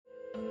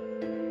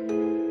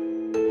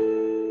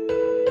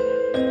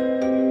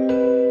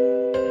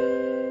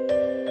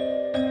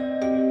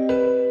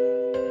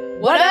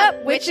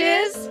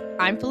witches!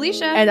 I'm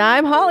Felicia. And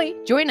I'm Holly.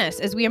 Join us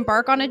as we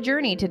embark on a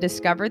journey to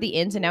discover the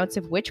ins and outs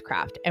of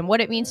witchcraft and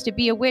what it means to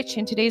be a witch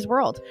in today's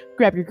world.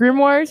 Grab your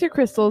grimoires, your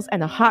crystals,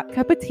 and a hot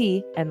cup of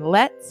tea, and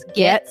let's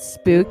get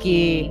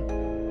spooky.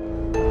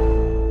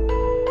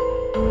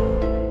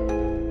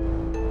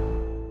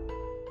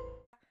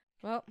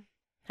 Well,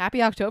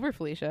 happy October,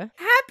 Felicia.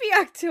 Happy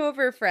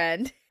October,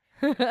 friend.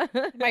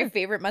 My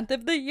favorite month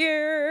of the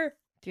year.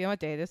 Do you know what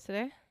day it is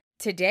today?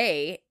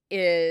 Today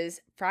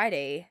is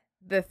Friday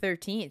the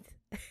 13th.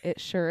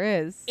 It sure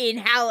is. In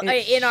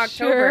October.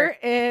 Sure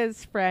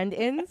is, friend,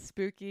 in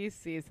spooky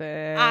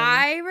season.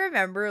 I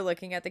remember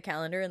looking at the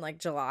calendar in like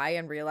July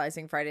and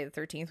realizing Friday the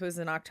 13th was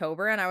in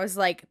October, and I was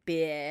like,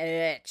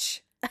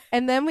 bitch.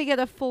 And then we get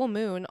a full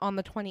moon on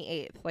the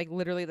 28th, like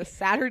literally the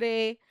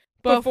Saturday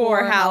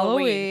Before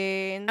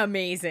Halloween.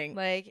 Amazing.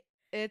 Like,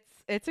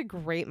 it's a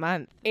great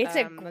month. It's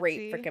a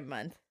great freaking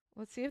month.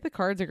 Let's see if the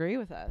cards agree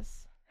with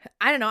us.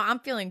 I don't know. I'm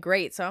feeling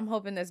great, so I'm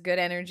hoping this good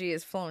energy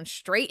is flowing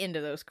straight into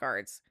those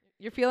cards.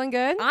 You're feeling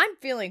good? I'm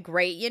feeling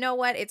great. You know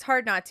what? It's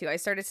hard not to. I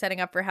started setting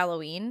up for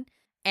Halloween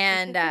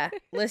and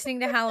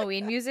listening to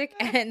Halloween music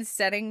and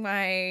setting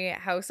my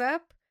house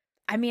up.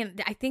 I mean,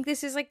 I think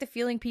this is like the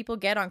feeling people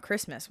get on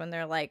Christmas when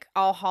they're like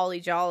all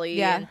holly jolly.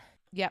 Yeah.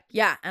 Yep.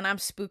 Yeah. And I'm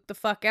spooked the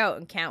fuck out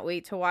and can't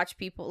wait to watch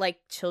people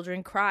like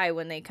children cry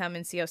when they come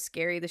and see how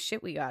scary the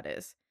shit we got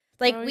is.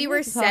 Like, we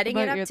were setting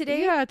it up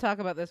today. You gotta talk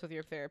about this with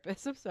your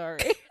therapist. I'm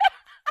sorry.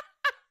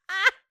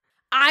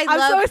 I'm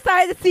so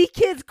excited to see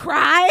kids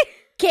cry.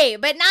 Okay,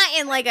 but not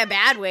in like a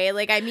bad way.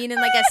 Like, I mean in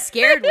like a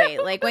scared way.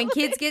 Like when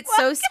kids get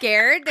so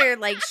scared, they're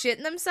like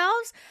shitting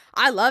themselves.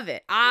 I love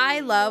it. I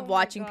love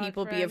watching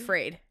people be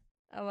afraid.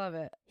 I love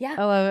it. Yeah.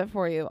 I love it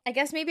for you. I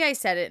guess maybe I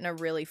said it in a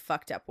really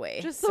fucked up way.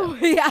 Just so,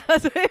 yeah.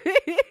 That's what I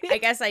mean. I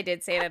guess I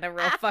did say it in a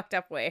real fucked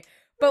up way.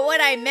 But what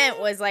I meant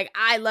was like,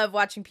 I love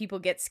watching people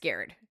get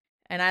scared.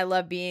 And I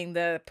love being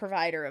the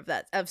provider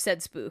of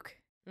said spook.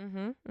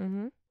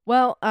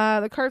 Well,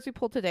 the cards we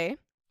pulled today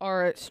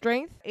are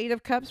Strength, Eight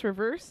of Cups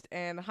reversed,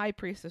 and the High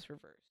Priestess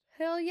reversed.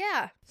 Hell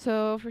yeah.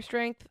 So for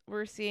Strength,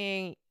 we're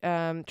seeing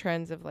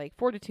trends of like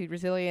fortitude,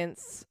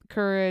 resilience,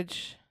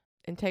 courage,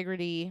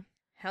 integrity.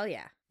 Hell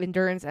yeah.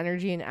 Endurance,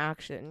 energy, and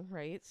action,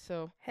 right?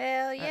 So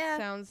hell yeah. That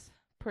sounds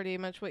pretty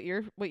much what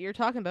you're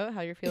talking about,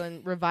 how you're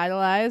feeling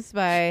revitalized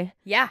by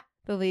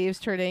the leaves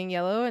turning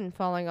yellow and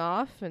falling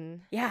off.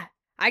 And yeah.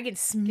 I can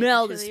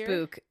smell the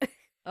spook.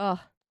 Oh,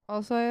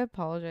 also, I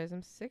apologize.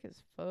 I'm sick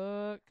as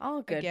fuck.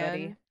 All good,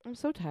 buddy. I'm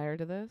so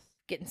tired of this.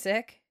 Getting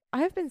sick? I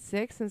have been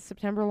sick since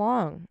September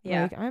long.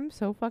 Yeah. Like, I'm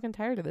so fucking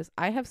tired of this.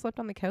 I have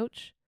slept on the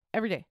couch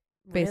every day,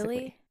 basically.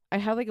 Really? I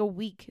had like a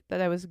week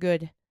that I was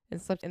good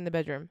and slept in the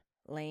bedroom.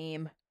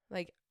 Lame.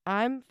 Like,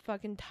 I'm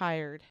fucking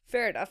tired.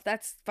 Fair enough.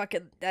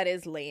 That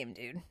is lame,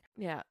 dude.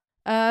 Yeah.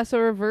 So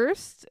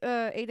reversed,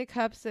 Eight of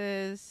Cups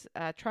is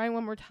trying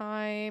one more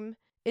time.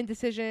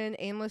 Indecision,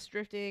 aimless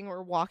drifting,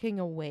 or walking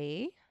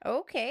away.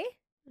 Okay.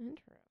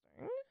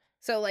 Interesting.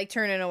 So, like,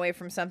 turning away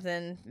from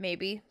something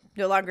maybe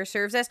no longer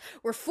serves us.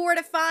 We're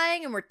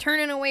fortifying and we're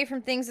turning away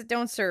from things that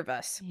don't serve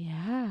us.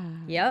 Yeah.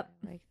 Yep.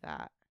 Like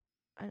that.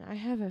 And I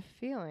have a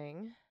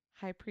feeling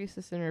High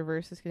Priestess in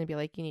reverse is going to be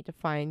like, you need to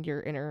find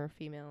your inner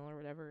female or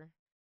whatever.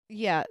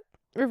 Yeah.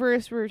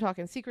 Reverse, we were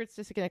talking secrets,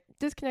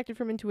 disconnected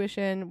from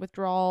intuition,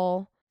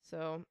 withdrawal.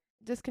 So,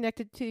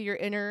 disconnected to your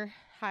inner,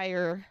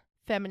 higher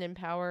feminine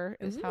power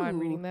is how I'm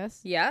reading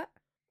this. Yeah.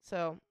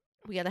 So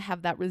we got to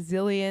have that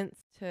resilience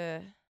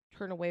to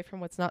turn away from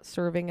what's not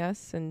serving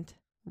us and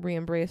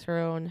re-embrace our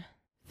own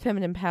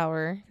feminine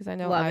power. Because I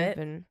know I've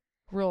been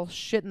real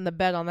shit in the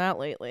bed on that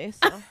lately.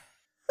 So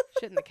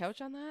shit in the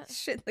couch on that?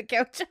 Shit in the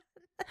couch.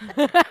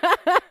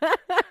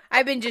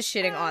 I've been just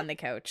shitting on the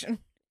couch.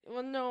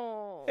 Well,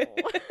 no.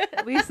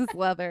 At least it's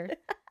leather.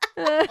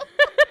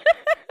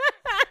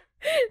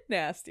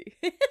 Nasty.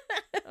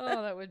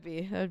 Oh, that would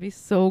be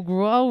so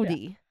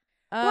grody.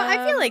 Yeah. Well,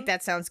 I feel like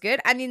that sounds good.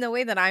 I mean, the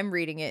way that I'm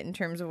reading it in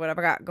terms of what I've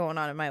got going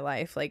on in my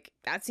life, like,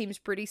 that seems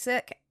pretty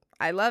sick.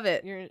 I love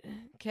it. You're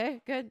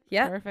okay, good.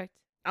 Yeah. Perfect.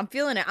 I'm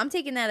feeling it. I'm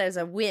taking that as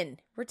a win.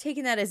 We're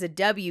taking that as a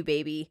W,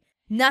 baby.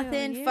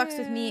 Nothing fucks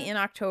with me in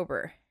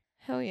October.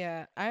 Hell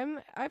yeah.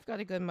 I've got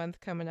a good month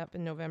coming up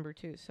in November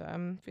too, so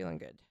I'm feeling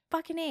good.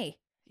 Fucking A.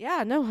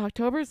 Yeah, no,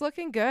 October's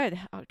looking good.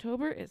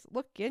 October is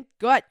looking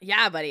good.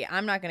 Yeah, buddy.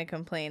 I'm not going to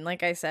complain.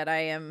 Like I said, I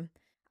am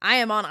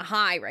on a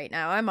high right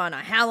now. I'm on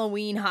a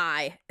Halloween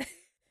high.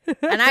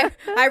 And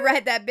I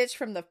read that bitch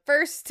from the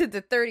 1st to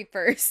the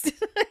 31st.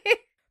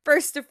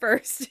 First to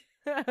first.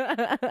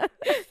 I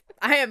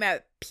am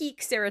at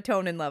peak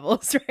serotonin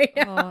levels right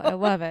now. Oh, I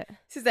love it.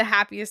 This is the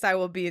happiest I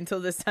will be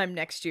until this time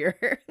next year.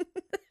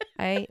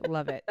 I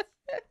love it.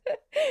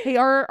 Hey,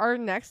 our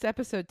next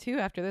episode too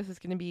after this is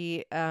going to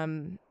be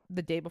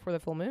the day before the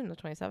full moon, the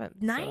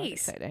 27th. Nice. So that's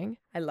exciting.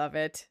 I love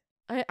it.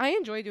 I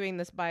enjoy doing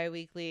this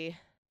bi-weekly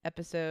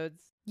episodes.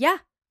 Yeah.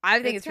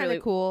 I think it's really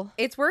cool.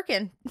 It's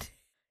working.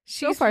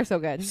 So far, so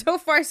good. So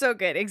far, so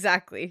good.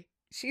 Exactly.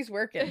 She's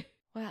working.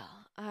 Well,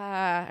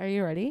 are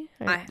you ready?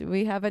 Do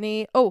we have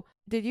any? Oh,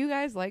 did you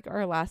guys like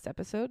our last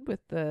episode with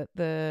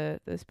the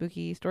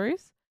spooky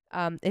stories?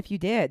 If you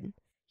did,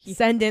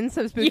 send in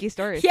some spooky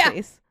stories,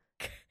 please.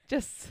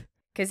 Just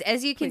because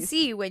as you can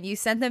see, when you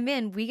send them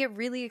in, we get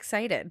really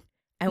excited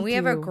and we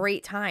have a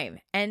great time.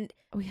 And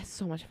we had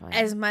so much fun.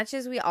 As much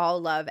as we all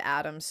love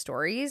Adam's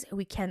stories,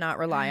 we cannot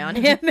rely on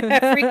him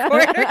every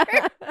quarter.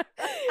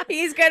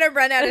 He's gonna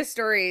run out of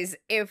stories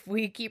if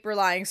we keep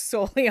relying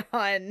solely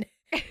on.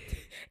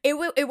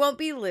 It won't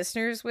be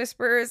listeners'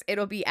 whispers.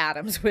 It'll be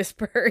Adam's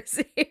whispers.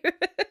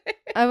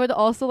 I would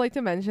also like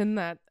to mention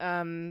that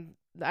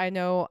I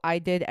know I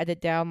did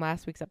edit down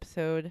last week's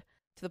episode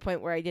to the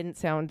point where I didn't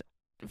sound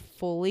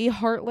fully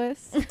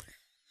heartless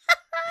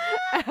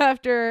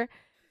after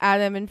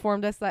Adam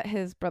informed us that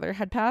his brother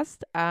had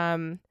passed.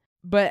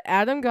 But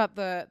Adam got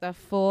the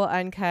full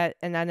uncut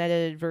and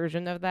unedited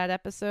version of that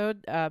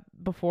episode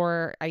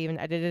before I even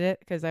edited it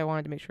because I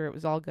wanted to make sure it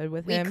was all good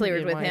with him. We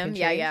cleared with him.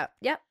 Yeah.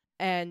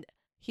 And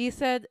he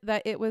said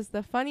that it was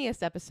the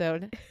funniest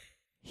episode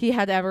he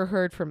had ever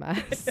heard from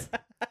us.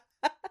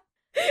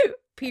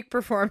 Peak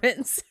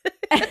performance.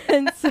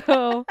 And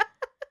so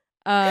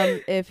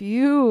if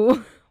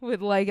you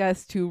would like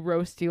us to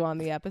roast you on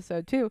the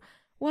episode too,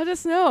 let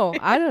us know.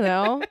 I don't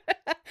know.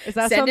 Is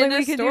that Send something in a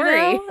we can story.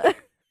 do now?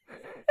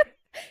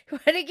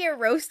 Want to get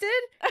roasted?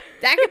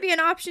 That could be an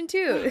option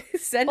too.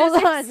 Send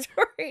us a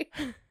story.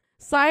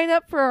 Sign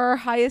up for our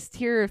highest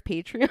tier of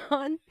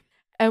Patreon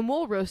and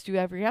we'll roast you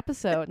every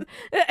episode.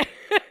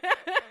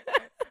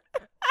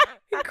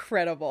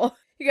 Incredible.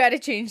 You got to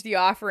change the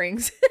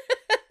offerings.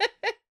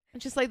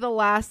 Just like the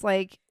last,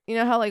 like, you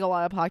know how like a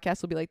lot of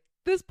podcasts will be like,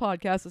 this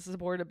podcast is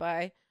supported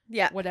by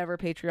whatever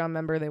Patreon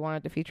member they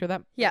wanted to feature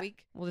that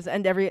week. We'll just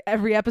end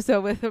every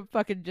episode with a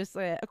fucking just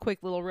a quick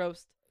little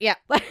roast. Yeah.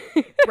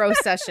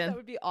 Roast session. That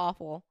would be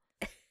awful.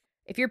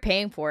 If you're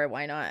paying for it,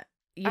 why not?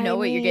 You know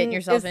what you're getting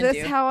yourself into.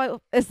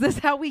 Is this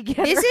how we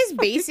get? This is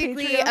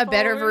basically a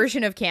better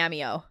version of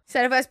Cameo.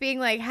 Instead of us being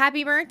like,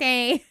 happy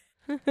birthday.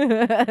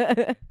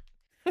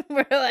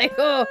 We're like,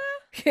 oh,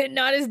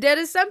 not as dead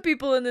as some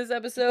people in this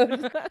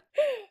episode.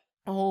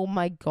 Oh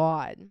my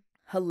God.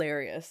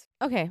 Hilarious.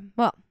 Okay,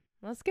 well,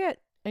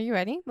 are you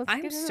ready?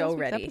 I'm so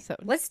ready.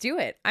 Let's do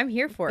it. I'm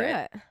here for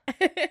it.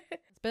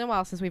 It's been a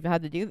while since we've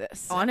had to do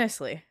this.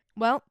 Honestly.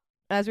 Well,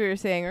 as we were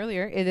saying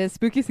earlier, it is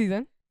spooky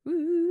season.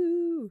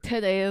 Woo.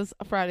 Today is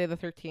Friday the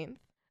 13th.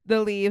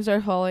 The leaves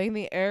are falling,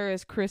 the air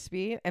is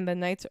crispy, and the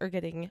nights are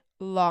getting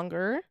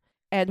longer,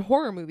 and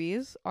horror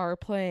movies are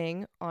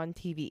playing on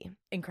TV.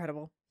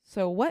 Incredible.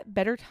 So what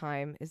better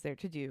time is there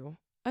to do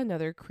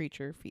another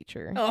creature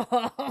feature?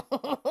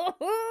 Oh,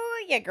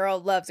 yeah, girl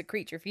loves a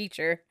creature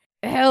feature.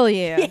 Hell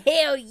yeah.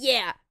 Hell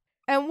yeah.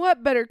 And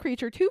what better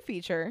creature to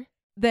feature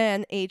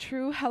than a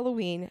true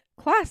Halloween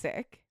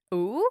classic?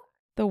 Ooh.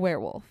 The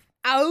werewolf.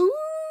 Oh.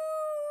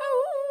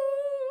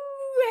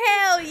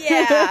 Hell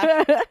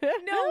yeah.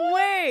 No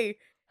way.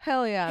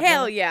 Hell yeah.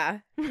 Hell yeah.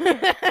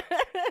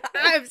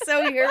 I'm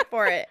so here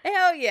for it.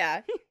 Hell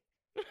yeah.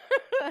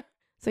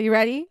 So you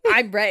ready?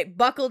 I'm ready.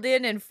 Buckled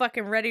in and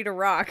fucking ready to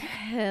rock.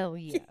 Hell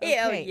yeah.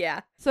 Hell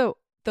yeah. So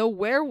the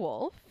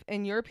werewolf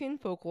in European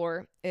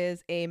folklore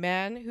is a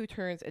man who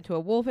turns into a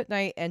wolf at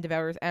night and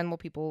devours animal,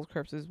 people's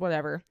corpses,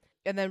 whatever,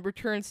 and then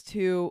returns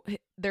to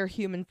their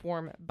human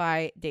form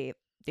by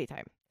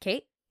daytime.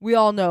 Okay. We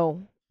all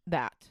know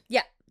that.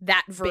 Yeah.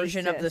 That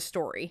version of the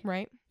story.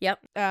 Right?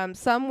 Yep.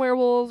 Some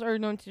werewolves are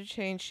known to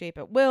change shape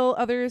at will.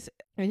 Others,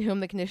 in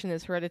whom the condition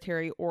is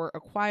hereditary or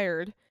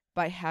acquired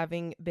by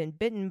having been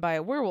bitten by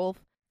a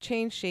werewolf,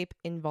 change shape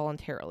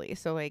involuntarily.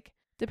 So, like,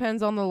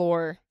 depends on the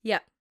lore.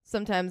 Yep.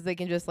 Sometimes they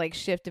can just, like,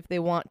 shift if they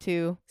want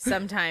to.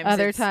 Sometimes.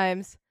 Other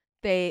times,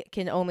 they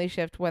can only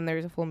shift when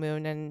there's a full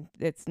moon and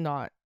it's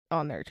not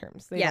on their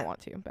terms. They don't want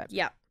to. But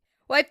yeah.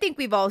 Well, I think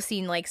we've all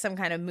seen, like, some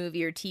kind of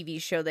movie or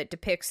TV show that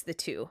depicts the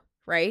two.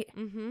 Right?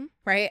 Mm-hmm.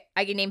 Right?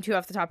 I can name two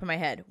off the top of my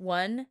head.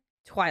 One,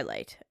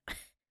 Twilight.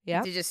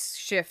 Yeah. To just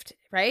shift,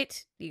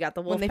 right? You got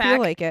the wolf when they pack.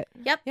 feel like it.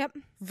 Yep.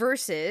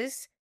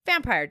 Versus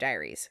Vampire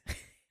Diaries.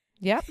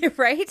 Yep.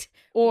 Right?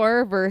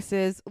 Or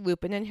versus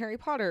Lupin and Harry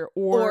Potter.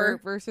 Or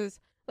versus,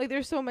 like,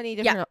 there's so many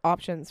different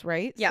options,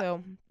 right? Yeah.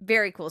 So,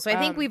 very cool. So I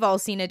think we've all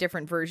seen a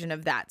different version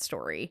of that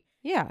story.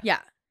 Yeah. Yeah.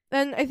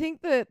 And I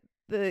think that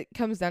it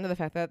comes down to the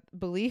fact that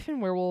belief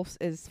in werewolves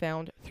is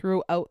found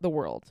throughout the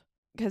world.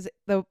 Because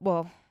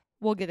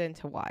we'll get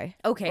into why.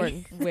 Okay. Or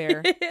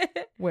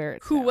where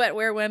it's who, found. what,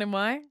 where, when, and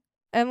why.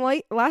 And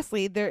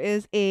lastly, there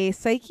is a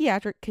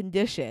psychiatric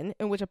condition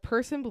in which a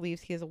person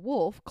believes he is a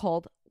wolf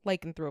called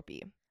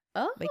lycanthropy.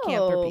 Oh.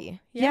 Lycanthropy.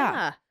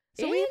 Yeah.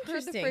 So we've heard the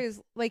Interesting.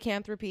 phrase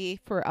lycanthropy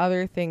for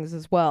other things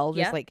as well.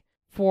 Just like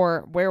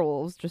for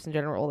werewolves, just in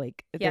general,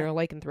 like they're a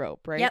lycanthrope,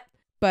 right? Yep.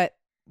 But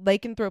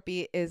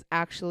lycanthropy is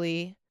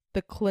actually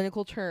the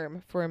clinical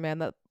term for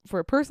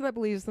a person that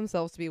believes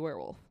themselves to be a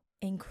werewolf.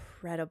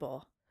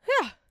 Incredible.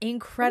 Yeah.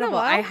 Incredible.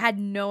 I had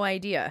no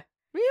idea.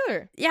 Me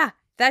either. Yeah.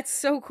 That's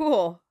so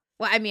cool.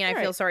 Well, I mean, I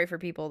feel right. sorry for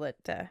people that,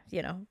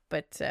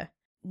 but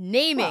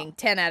naming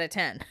 10 out of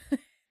 10.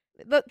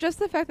 just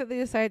the fact that they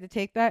decided to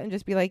take that and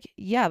just be like,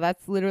 yeah,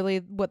 that's literally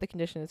what the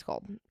condition is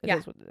called. It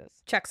is what it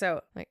is. Checks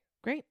out. Like,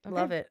 great. Okay.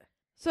 Love it.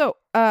 So,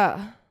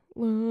 that's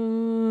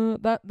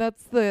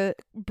the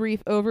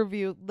brief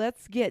overview.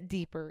 Let's get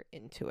deeper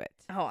into it.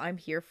 Oh, I'm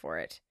here for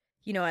it.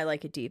 You know I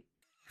like it deep.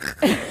 you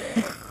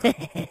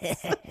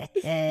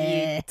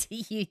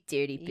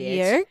dirty bitch.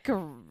 You're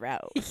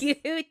gross. You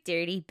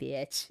dirty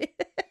bitch.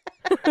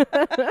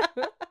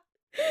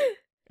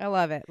 I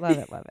love it. Love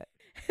it. Love it.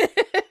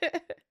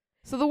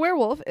 So the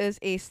werewolf is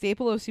a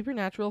staple of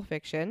supernatural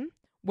fiction,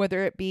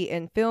 whether it be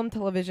in film,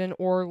 television,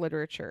 or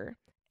literature.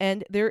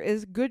 And there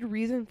is good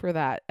reason for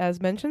that,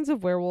 as mentions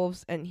of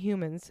werewolves and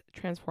humans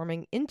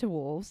transforming into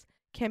wolves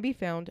can be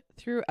found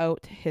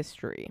throughout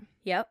history.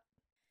 Yep.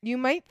 You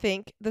might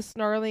think the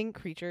snarling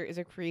creature is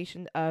a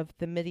creation of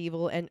the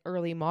medieval and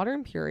early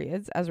modern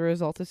periods as a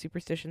result of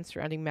superstitions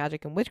surrounding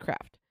magic and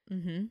witchcraft.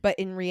 Mm-hmm. But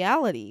in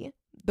reality,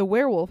 the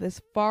werewolf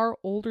is far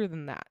older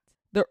than that.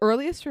 The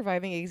earliest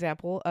surviving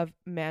example of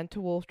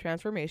man-to-wolf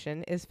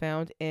transformation is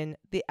found in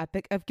the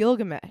Epic of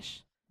Gilgamesh.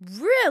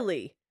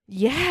 Really?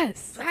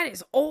 Yes! That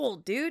is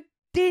old, dude.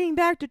 Dating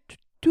back to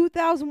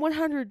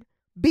 2100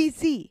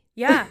 BC.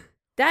 Yeah,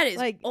 that is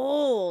like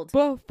old.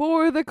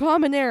 Before the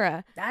Common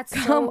Era. That's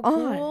Come so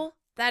cool. on.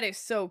 That is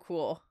so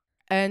cool.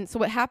 And so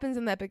what happens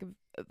in the Epic of,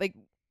 like,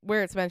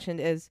 where it's mentioned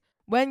is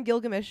when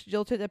Gilgamesh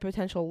jilted a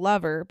potential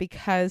lover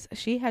because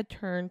she had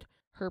turned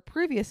her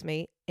previous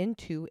mate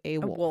into a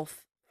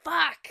wolf.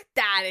 Fuck,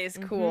 that is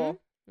cool.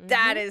 Mm-hmm.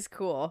 That is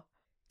cool.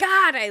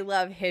 God, I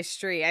love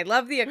history. I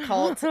love the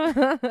occult.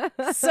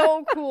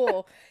 So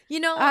cool. You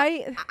know,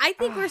 I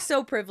think we're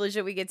so privileged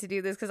that we get to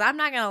do this, because I'm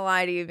not going to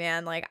lie to you,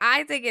 man. Like,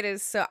 I think it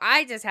is so,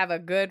 I just have a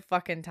good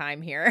fucking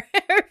time here.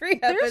 Every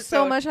episode. There's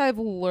so much I've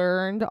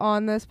learned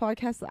on this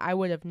podcast that I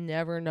would have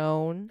never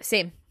known.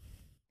 Same.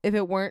 If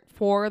it weren't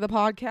for the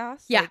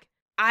podcast. Yeah. Like,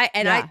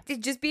 I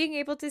just being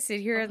able to sit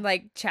here and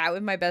like chat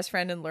with my best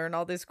friend and learn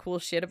all this cool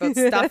shit about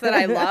stuff that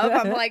I love.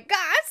 I'm like, God,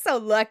 I'm so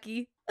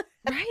lucky.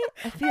 Right?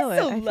 I feel I'm it.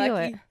 so I feel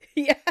lucky. it.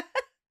 Yeah.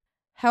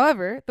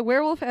 However, the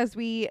werewolf as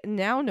we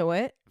now know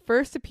it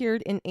first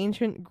appeared in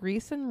ancient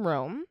Greece and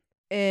Rome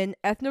in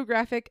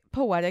ethnographic,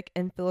 poetic,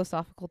 and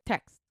philosophical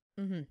texts.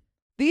 Mm-hmm.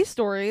 These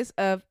stories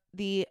of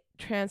the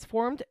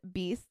transformed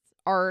beasts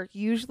are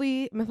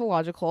usually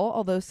mythological,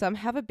 although some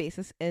have a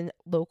basis in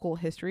local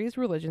histories,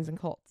 religions, and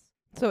cults.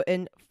 So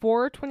in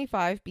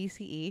 425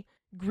 BCE,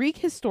 Greek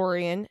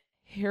historian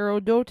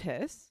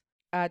Herodotus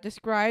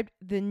described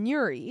the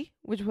Nuri,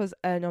 which was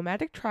a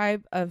nomadic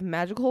tribe of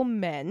magical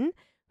men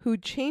who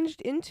changed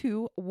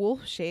into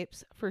wolf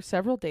shapes for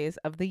several days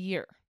of the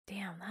year.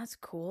 Damn, that's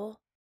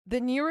cool.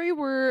 The Nuri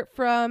were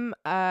from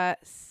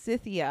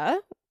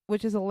Scythia,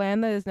 which is a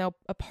land that is now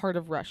a part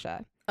of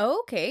Russia. Oh,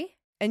 okay.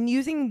 And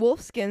using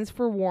wolf skins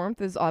for warmth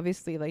is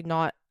obviously like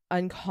not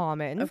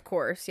uncommon. Of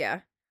course,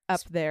 yeah.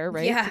 Up there,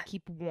 right? Yeah. To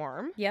keep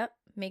warm. Yep,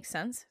 makes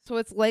sense. So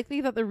it's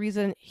likely that the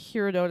reason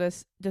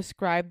Herodotus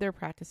described their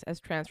practice as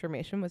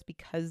transformation was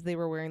because they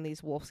were wearing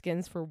these wolf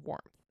skins for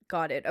warmth.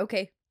 Got it.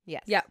 Okay.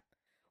 Yes. Yeah.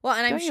 Well,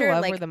 and Don't I'm you sure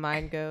love like where the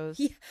mind goes.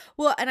 Yeah.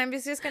 Well, and I'm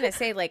just gonna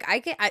say, like,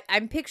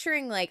 I'm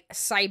picturing like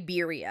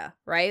Siberia,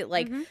 right?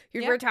 Like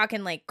we're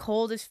talking like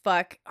cold as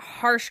fuck,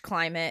 harsh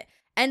climate,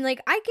 and like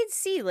I could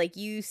see like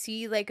you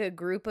see like a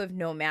group of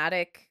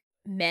nomadic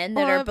men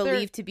that are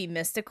believed to be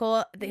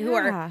mystical who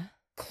are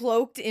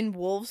cloaked in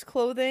wolves'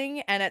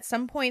 clothing, and at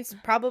some points,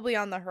 probably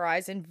on the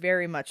horizon,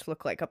 very much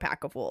look like a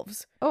pack of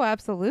wolves. Oh,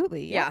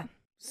 absolutely. Yeah.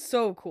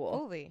 So cool.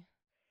 Totally.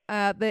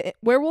 The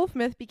werewolf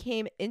myth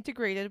became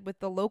integrated with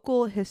the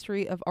local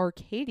history of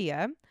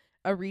Arcadia,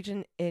 a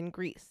region in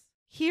Greece.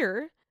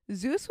 Here,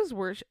 Zeus was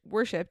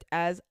worshipped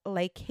as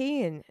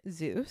Lycaean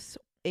Zeus,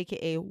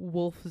 aka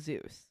Wolf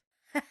Zeus.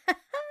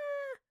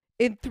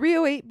 In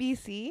 308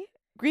 BC,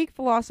 Greek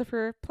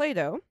philosopher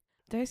Plato,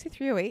 did I say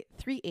 308?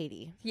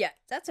 380. Yeah,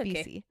 that's okay.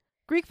 BC.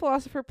 Greek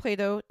philosopher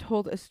Plato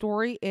told a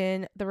story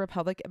in the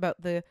Republic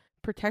about the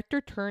protector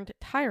turned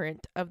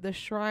tyrant of the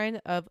shrine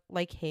of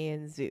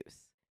Lycaean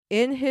Zeus.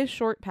 In his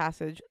short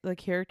passage, the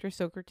character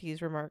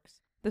Socrates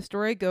remarks, the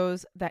story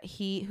goes that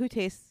he who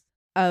tastes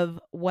of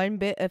one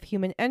bit of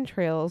human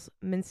entrails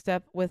minced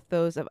up with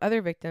those of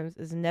other victims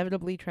is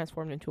inevitably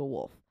transformed into a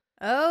wolf.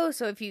 Oh,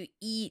 so if you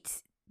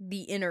eat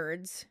the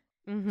innards,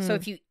 so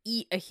if you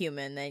eat a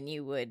human, then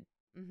you would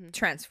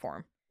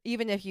transform.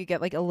 Even if you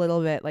get like a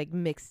little bit like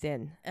mixed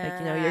in. Like,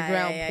 you know, your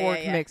ground pork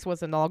mix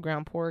wasn't all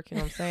ground pork, you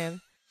know what I'm saying?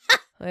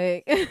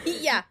 Like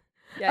yeah.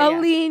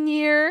 Lean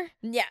year.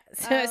 Yeah.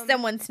 So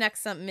someone snuck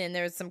something in.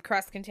 There was some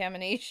cross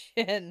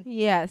contamination.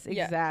 Yes,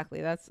 exactly.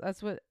 Yeah.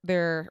 That's what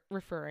they're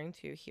referring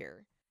to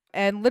here.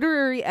 And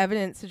literary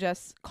evidence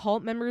suggests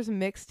cult members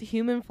mixed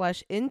human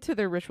flesh into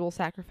their ritual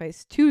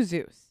sacrifice to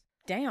Zeus.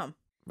 Damn.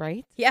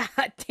 Right? Yeah,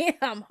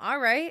 damn. All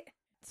right.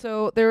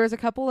 So there was a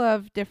couple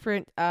of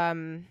different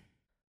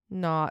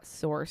not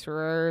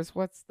sorcerers.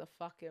 What's the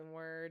fucking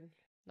word?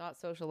 Not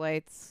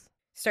socialites.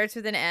 Starts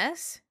with an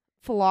S?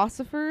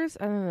 Philosophers?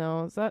 I don't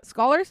know. Is that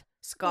scholars?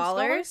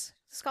 Scholars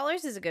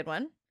is a good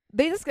one.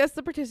 They discussed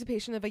the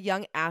participation of a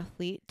young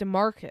athlete,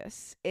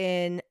 DeMarcus,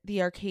 in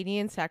the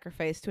Arcadian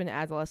sacrifice to an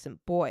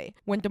adolescent boy.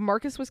 When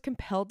DeMarcus was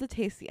compelled to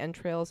taste the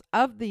entrails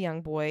of the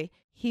young boy,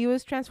 he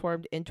was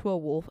transformed into a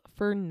wolf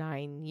for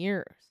 9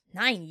 years.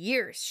 9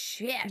 years?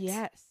 Shit.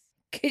 Yes.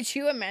 Could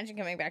you imagine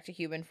coming back to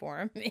human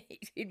form?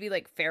 He'd be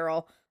like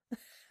feral.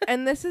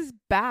 And this is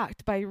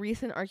backed by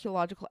recent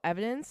archaeological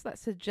evidence that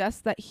suggests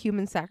that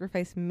human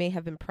sacrifice may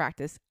have been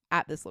practiced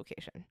at this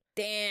location.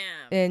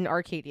 Damn. In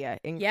Arcadia.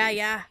 In Yeah, Greece.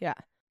 yeah. Yeah.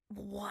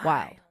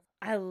 Wow.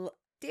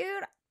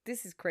 Dude,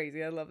 this is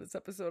crazy. I love this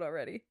episode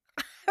already.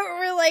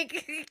 We're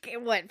like,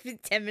 what,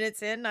 10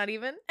 minutes in? Not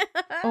even?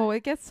 Oh,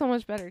 it gets so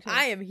much better, too.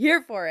 I am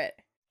here for it.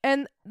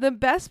 And the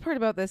best part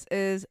about this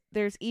is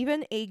there's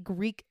even a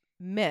Greek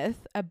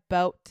myth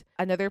about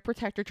another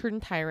protector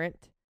turned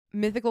tyrant,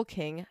 mythical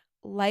king,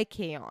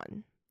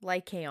 Lycaon.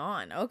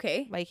 Lycaon.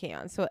 Okay.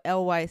 Lycaon. So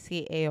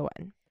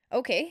Lycaon.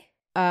 Okay.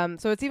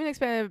 So it's even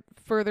expanded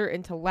further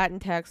into Latin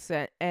texts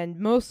and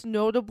most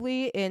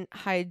notably in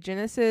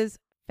Hyginus's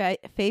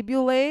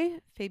Fabulae.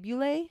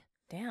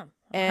 Damn.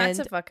 And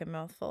that's a fucking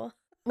mouthful.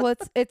 well,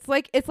 it's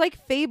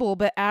like fable,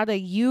 but add a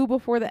U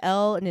before the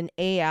L and an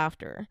A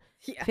after.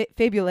 Yeah.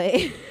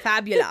 Fabulae.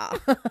 Fabula.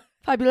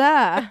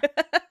 Fabula.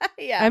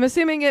 Yeah. I'm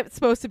assuming it's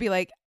supposed to be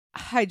like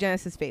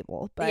Hyginus's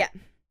fable, but yeah.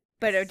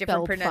 But a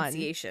different spelled fun.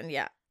 pronunciation.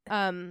 Yeah.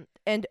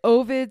 And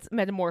Ovid's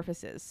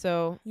Metamorphoses.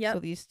 So Yep. so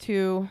these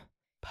two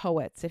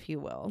poets, if you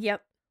will.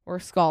 Yep. Or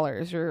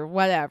scholars or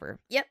whatever.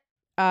 Yep.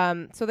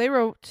 So they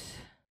wrote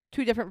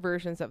 2 different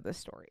versions of this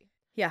story.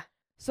 Yeah.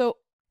 So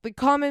the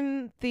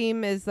common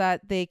theme is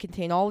that they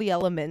contain all the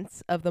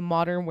elements of the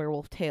modern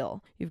werewolf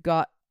tale. You've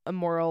got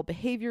immoral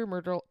behavior,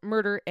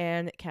 murder,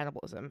 and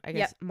cannibalism. I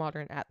guess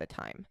modern at the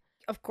time.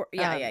 Of course.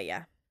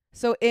 Yeah.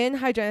 So in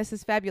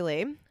Hyginus's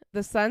Fabulae,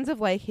 the sons of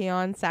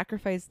Lycaon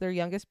sacrificed their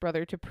youngest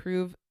brother to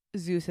prove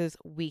Zeus's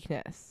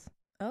weakness.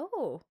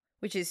 Oh,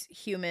 which is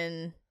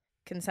human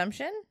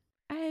consumption?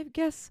 I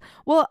guess.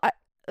 Well,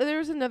 there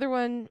was another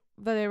one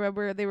that I read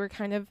where they were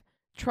kind of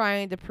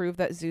trying to prove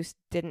that Zeus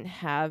didn't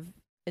have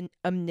an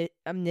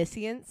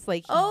omniscience.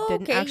 Like, he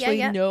didn't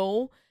actually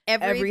know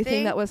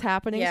everything that was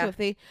happening. So if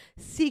they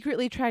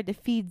secretly tried to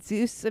feed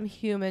Zeus some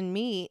human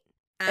meat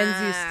and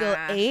Zeus still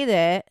ate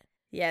it,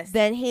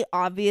 then he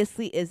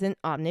obviously isn't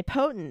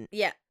omnipotent.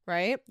 Yeah.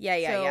 Right?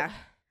 Yeah.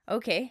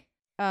 Okay.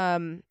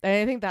 And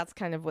I think that's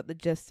kind of what the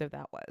gist of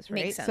that was,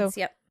 right? Makes sense.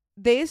 So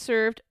they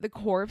served the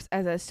corpse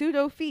as a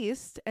pseudo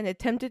feast and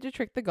attempted to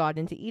trick the god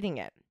into eating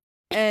it.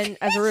 And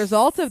as a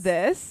result of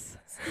this,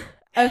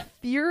 a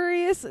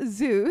furious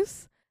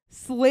Zeus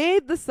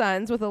slayed the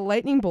sons with a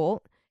lightning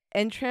bolt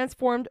and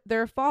transformed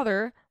their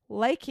father,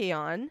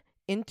 Lycaon,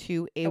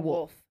 into a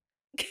wolf.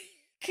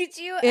 Could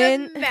you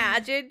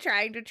imagine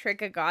trying to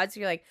trick a god? So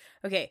you're like,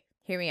 okay,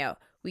 hear me out.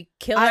 We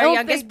kill our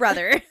youngest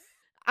brother.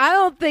 I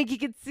don't think he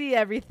could see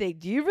everything.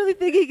 Do you really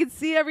think he could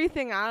see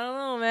everything? I don't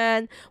know,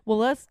 man. Well,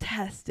 let's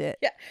test it.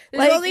 Yeah.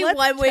 There's only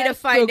one way to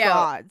find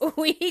out. Gods.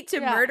 We need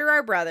to murder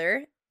our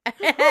brother.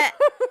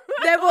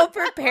 Then we'll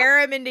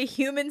prepare him into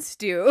human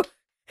stew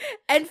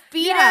and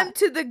feed him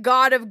to the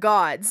god of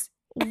gods.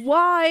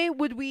 Why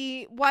wouldn't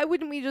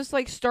we just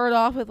like start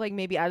off with like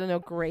maybe, I don't know,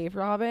 grave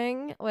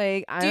robbing?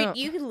 Like, Dude,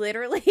 you could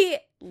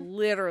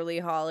literally,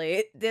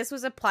 Holly, this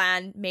was a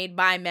plan made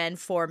by men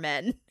for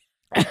men.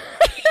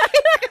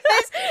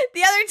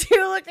 The other two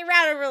looked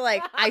around and were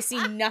like, I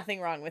see nothing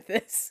wrong with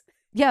this.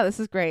 Yeah, this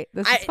is great.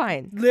 This is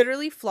fine.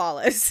 Literally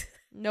flawless.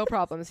 No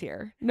problems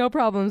here. No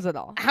problems at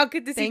all. How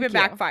could this even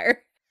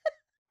backfire?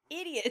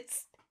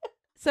 Idiots.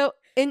 So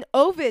in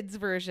Ovid's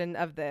version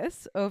of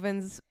this,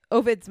 Ovid's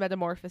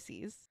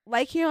Metamorphoses,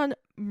 Lycaon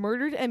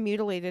murdered and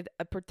mutilated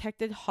a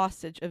protected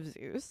hostage of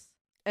Zeus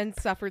and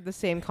suffered the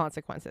same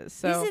consequences.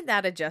 So isn't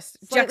that a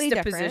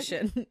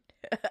juxtaposition?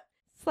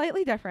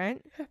 Slightly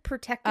different.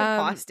 Protected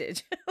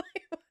hostage.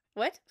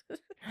 What?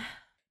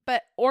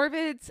 But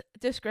Ovid's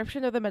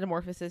description of the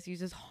metamorphosis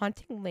uses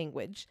haunting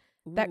language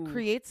that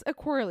creates a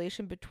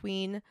correlation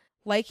between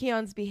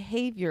Lycaon's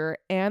behavior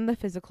and the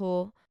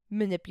physical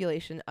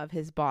manipulation of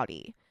his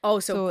body.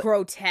 Oh, so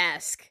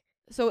grotesque.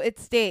 So it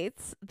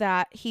states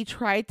that he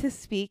tried to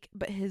speak,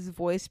 but his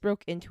voice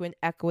broke into an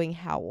echoing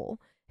howl.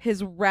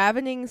 His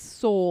ravening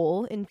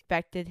soul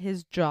infected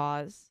his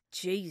jaws.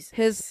 Jesus.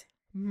 His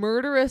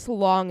murderous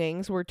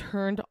longings were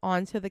turned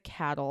onto the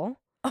cattle.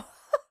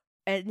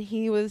 And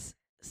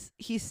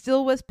he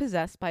still was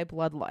possessed by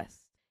bloodlust.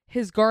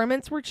 His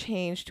garments were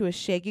changed to a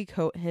shaggy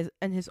coat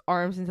and his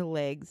arms into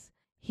legs.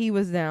 He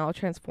was now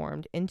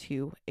transformed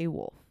into a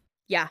wolf.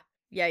 Yeah.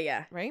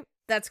 Right?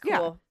 That's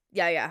cool.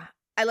 Yeah.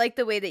 I like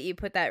the way that you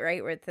put that,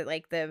 right? Where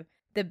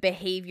the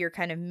behavior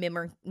kind of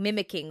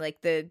mimicking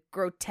like the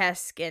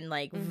grotesque and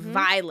like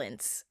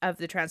violence of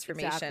the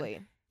transformation.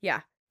 Exactly.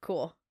 Yeah.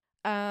 Cool.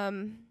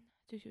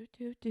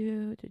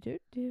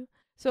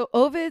 So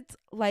Ovid's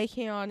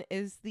Lycaon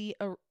is the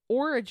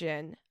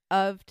origin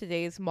of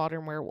today's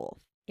modern werewolf.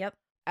 Yep.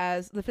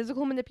 As the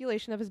physical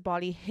manipulation of his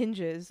body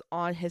hinges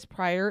on his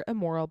prior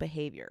immoral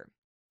behavior.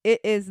 It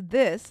is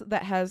this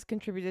that has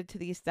contributed to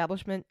the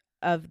establishment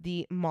of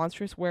the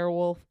monstrous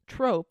werewolf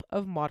trope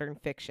of modern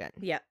fiction.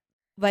 Yeah.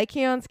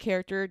 Lycaon's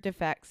character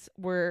defects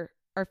are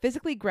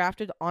physically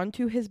grafted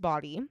onto his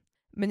body,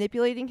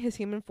 manipulating his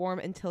human form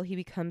until he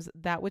becomes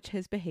that which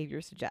his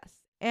behavior suggests.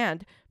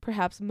 And,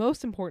 perhaps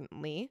most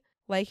importantly,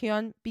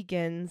 Lycaon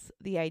begins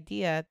the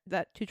idea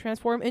that to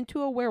transform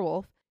into a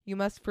werewolf, you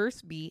must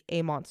first be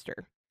a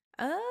monster.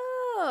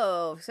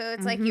 Oh, so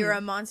it's like you're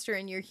a monster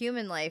in your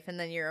human life, and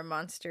then you're a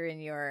monster in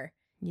your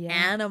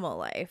animal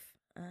life.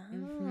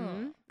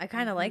 Oh, I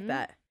kind of like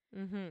that.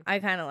 I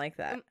kind of like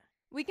that.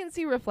 We can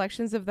see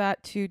reflections of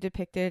that too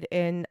depicted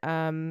in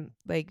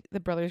like the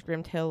Brothers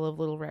Grimm tale of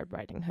Little Red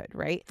Riding Hood,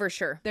 right? For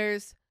sure.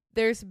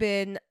 There's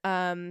been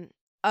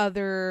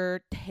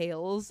other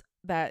tales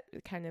that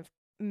kind of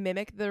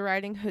mimic the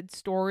Riding Hood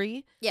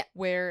story. Yeah.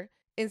 Where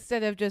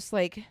instead of just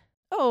like,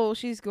 oh,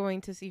 she's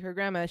going to see her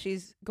grandma,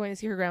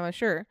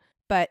 sure.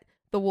 But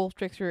the wolf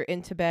tricks her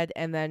into bed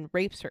and then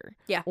rapes her.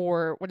 Yeah.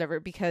 Or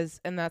whatever,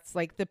 and that's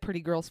like the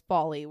pretty girl's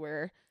folly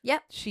where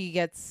she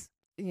gets,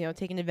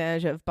 taken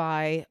advantage of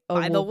by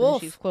the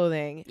wolf in sheep's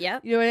clothing.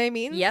 Yep. You know what I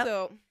mean? Yep.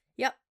 So,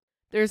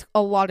 there's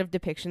a lot of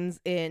depictions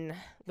in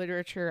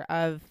literature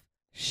of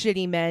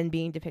shitty men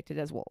being depicted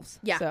as wolves.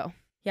 Yeah. So.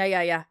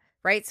 Yeah.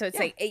 Right? So it's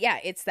like,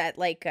 it's that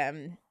like,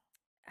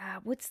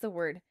 what's the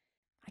word?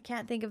 I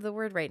can't think of the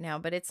word right now,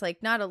 but it's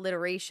like not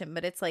alliteration,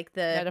 but it's like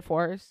the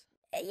metaphors.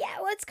 Yeah,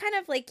 well, it's kind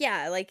of like,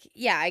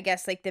 I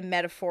guess like the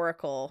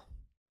metaphorical,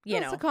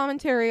 It's a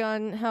commentary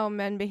on how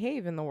men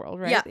behave in the world,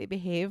 right? Yeah. They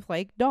behave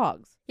like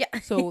dogs. Yeah.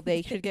 So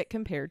they should get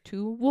compared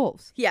to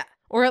wolves. Yeah.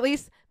 Or at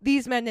least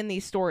these men in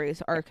these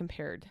stories are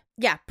compared.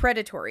 Yeah,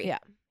 predatory. Yeah.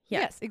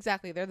 Yes,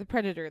 exactly. They're the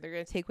predator. They're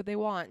going to take what they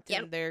want.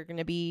 Yep. And they're going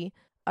to be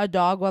a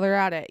dog while they're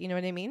at it. You know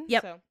what I mean?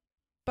 Yep. So,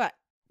 but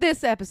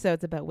this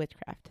episode's about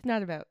witchcraft,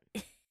 not about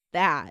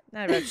that.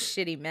 Not about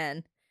shitty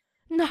men.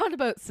 Not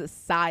about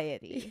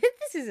society.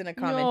 This isn't a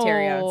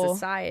commentary on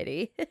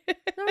society.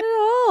 Not at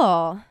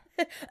all.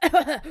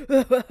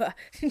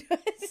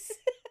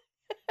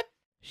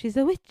 She's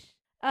a witch.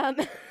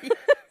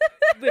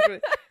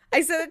 Literally.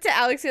 I said it to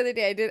Alex the other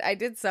day. I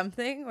did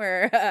something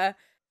where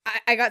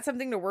I got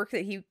something to work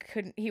that he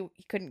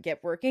couldn't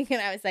get working, and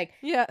I was like,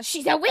 "Yeah,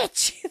 she's a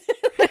witch."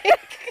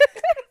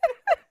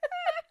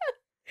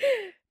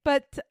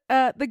 But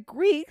the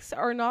Greeks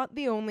are not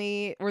the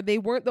only, or they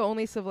weren't the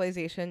only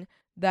civilization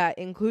that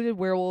included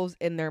werewolves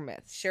in their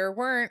myths. Sure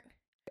weren't.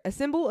 A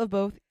symbol of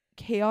both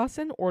chaos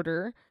and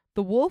order,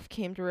 the wolf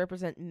came to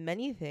represent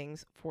many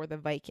things for the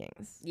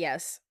Vikings.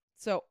 Yes.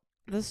 So,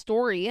 the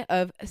story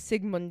of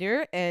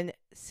Sigmundur and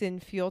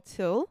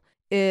Sinfjotle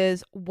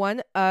is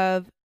one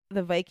of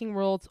the Viking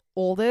world's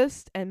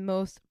oldest and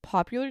most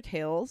popular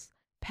tales,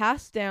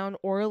 passed down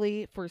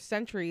orally for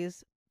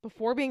centuries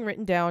before being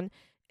written down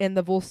in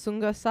the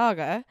Volsunga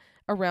saga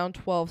around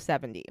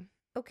 1270.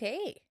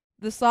 Okay.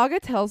 The saga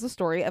tells the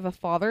story of a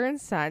father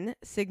and son,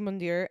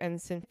 Sigmundur and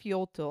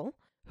Sinfjotle,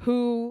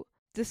 who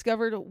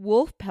discovered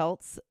wolf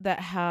pelts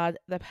that had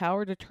the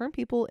power to turn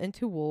people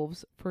into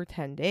wolves for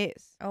 10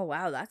 days. Oh,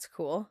 wow, that's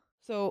cool.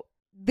 So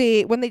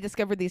when they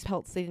discovered these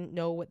pelts, they didn't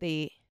know what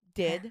they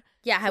did.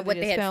 Yeah, so what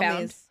they had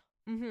found.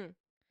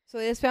 So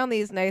they just found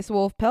these nice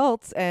wolf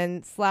pelts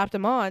and slapped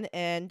them on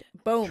and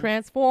boom,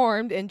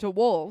 transformed into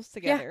wolves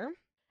together. Yeah.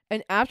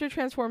 And after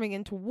transforming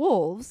into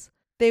wolves,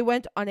 they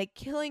went on a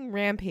killing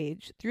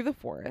rampage through the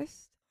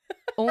forest,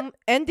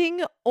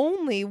 ending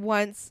only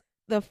once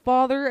the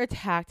father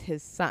attacked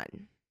his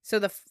son. So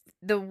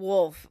the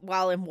wolf,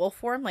 while in wolf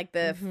form, like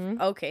the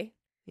okay,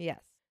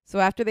 yes. So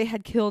after they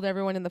had killed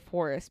everyone in the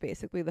forest,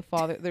 basically the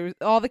father,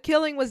 all the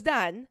killing was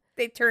done.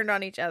 They turned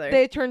on each other.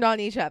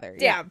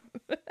 Damn.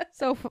 Yeah.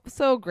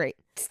 So great.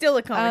 Still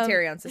a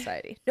commentary on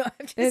society. No,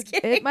 I'm just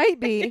kidding. It might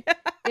be.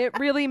 It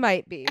really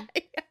might be.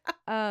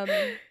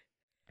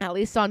 At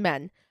least on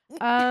men.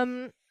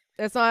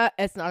 It's not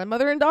a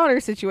mother and daughter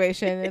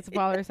situation. It's a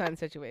father son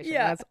situation.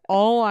 Yeah. That's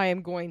all I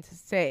am going to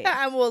say.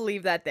 And we'll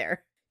leave that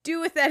there. Do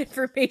with that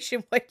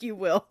information what you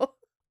will.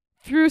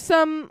 Through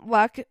some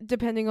luck,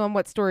 depending on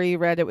what story you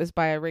read, it was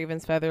by a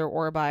raven's feather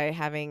or by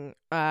having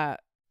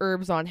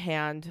herbs on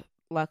hand.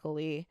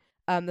 Luckily,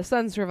 the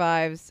son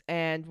survives,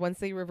 and once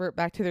they revert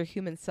back to their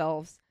human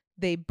selves,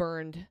 they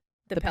burned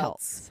the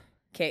pelts.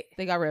 Okay,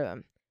 they got rid of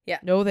them. Yeah,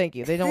 no, thank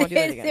you. They don't want to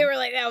do that again. They were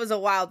like, "That was a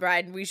wild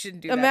ride, and we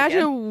shouldn't do that."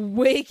 Imagine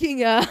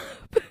waking up,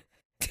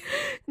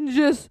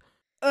 just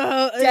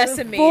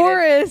decimated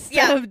forest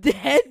of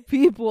dead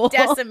people.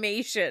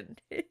 Decimation.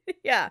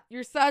 Yeah,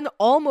 your son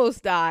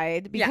almost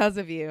died because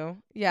of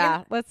you.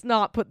 Yeah, let's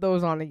not put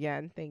those on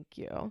again. Thank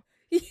you.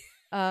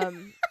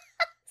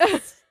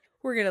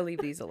 We're going to leave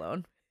these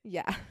alone.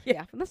 Yeah.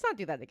 Let's not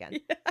do that again.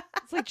 Yeah.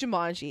 It's like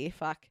Jumanji.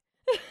 Fuck.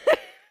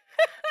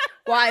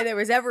 Why there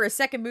was ever a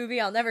second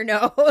movie, I'll never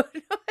know.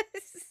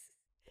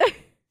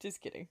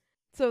 Just kidding.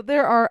 So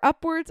there are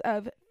upwards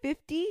of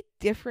 50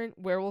 different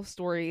werewolf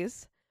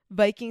stories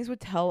Vikings would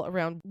tell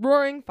around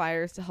roaring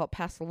fires to help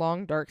pass the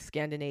long, dark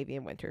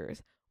Scandinavian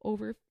winters.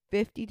 Over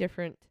 50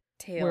 different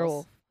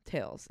werewolf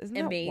tales. Isn't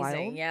that amazing?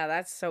 Wild? Yeah,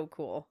 that's so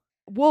cool.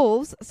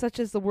 wolves, such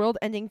as the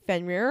world-ending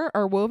Fenrir,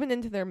 are woven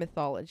into their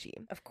mythology.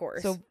 Of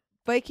course. So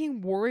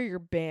Viking warrior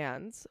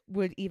bands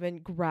would even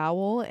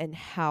growl and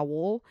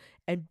howl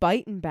and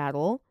bite in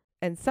battle,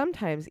 and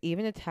sometimes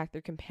even attack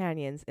their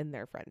companions in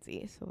their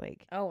frenzy. So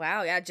like, oh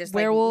wow, yeah, just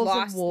werewolves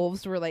like and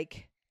wolves were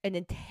like an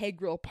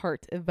integral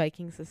part of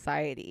Viking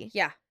society.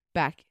 Yeah.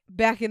 Back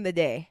in the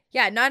day.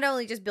 Yeah, not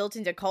only just built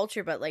into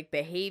culture, but like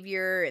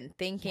behavior and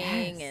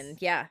thinking. Yes. And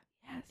yeah.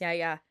 Yes.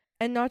 Yeah.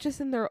 And not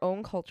just in their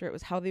own culture, it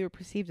was how they were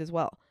perceived as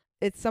well.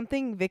 It's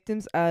something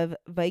victims of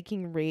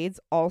Viking raids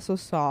also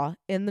saw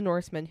in the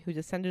Norsemen who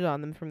descended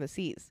on them from the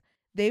seas.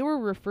 They were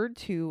referred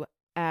to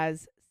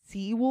as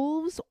sea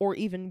wolves, or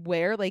even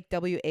like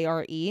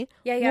Ware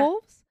Yeah.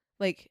 wolves.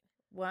 Like,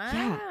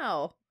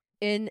 wow.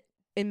 In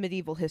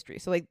medieval history.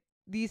 So like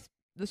the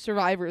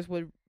survivors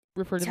would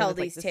refer to Tell them as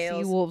like these the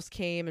tales. sea wolves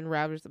came and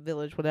ravaged the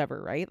village,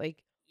 whatever, right?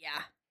 Like,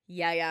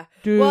 Yeah.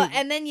 dude. Well,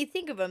 and then you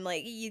think of them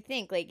like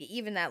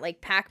even that like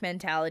pack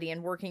mentality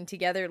and working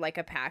together like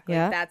a pack.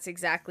 Like that's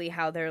exactly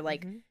how they're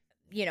like,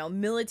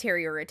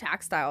 military or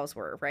attack styles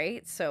were,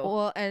 right? So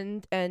well,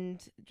 and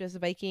just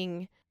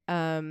Viking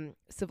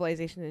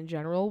civilization in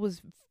general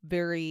was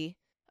very,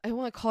 I don't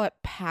want to call it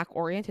pack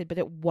oriented, but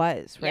it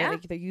was, right?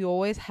 Like you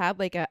always had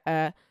like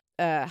a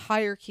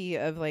hierarchy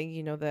of like,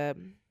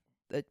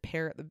 the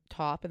pair at the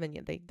top, and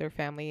then their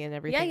family and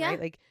everything, right?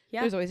 Like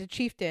there's always a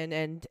chieftain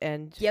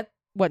and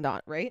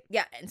whatnot, right?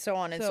 Yeah, and so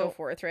on and so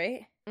forth,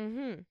 right?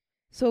 Mm-hmm.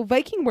 So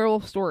Viking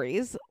werewolf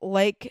stories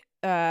like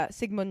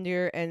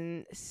Sigmundur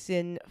and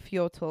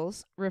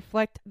Sinfjotls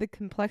reflect the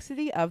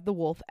complexity of the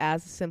wolf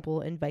as a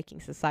symbol in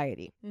Viking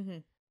society.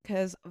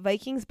 Because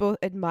Vikings both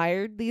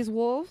admired these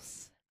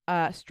wolves'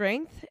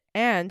 strength,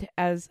 and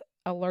as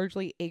a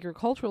largely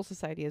agricultural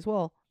society as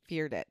well,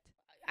 feared it.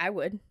 I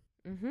would.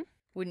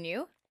 Wouldn't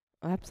you?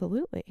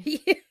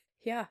 Absolutely.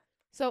 Yeah.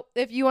 So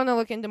if you want to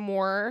look into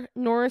more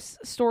Norse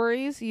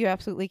stories, you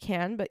absolutely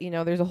can. But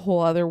there's a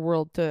whole other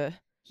world to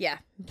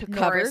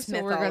cover. Norse so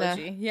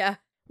mythology.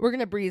 we're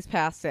gonna breeze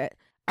past it.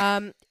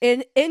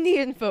 In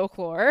Indian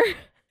folklore,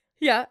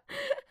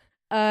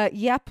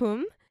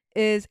 Yapum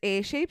is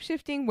a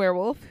shape-shifting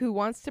werewolf who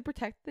wants to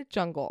protect the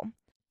jungle,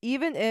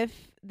 even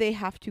if they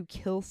have to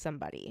kill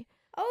somebody.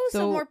 Oh,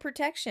 so more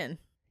protection.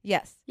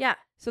 Yes. Yeah.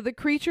 So the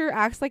creature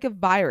acts like a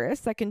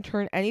virus that can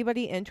turn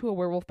anybody into a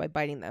werewolf by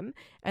biting them,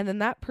 and then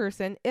that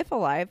person, if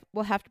alive,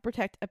 will have to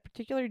protect a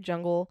particular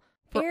jungle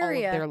for all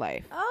of their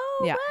life.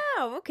 Oh,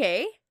 wow.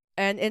 Okay.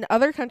 And in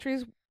other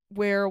countries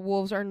where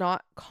wolves are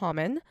not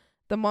common,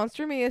 the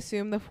monster may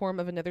assume the form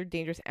of another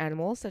dangerous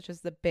animal, such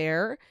as the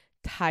bear,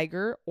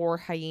 tiger, or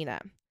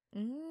hyena.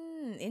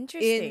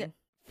 Interesting. In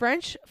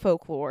French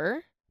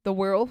folklore, the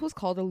werewolf was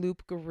called a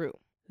loup-garou.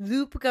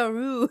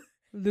 Loup-garou.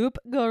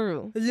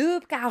 Loup-garou.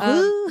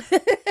 Loup-garou.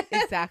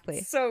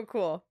 Exactly. So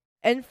cool.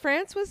 And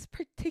France was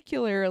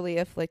particularly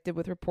afflicted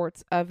with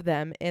reports of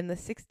them in the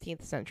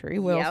 16th century.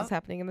 What else is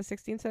happening in the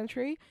 16th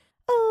century?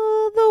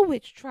 Oh, the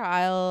witch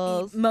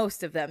trials.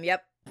 Most of them,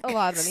 yep. A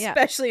lot of them, yeah.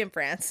 Especially in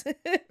France.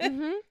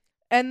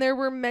 And there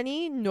were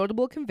many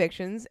notable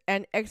convictions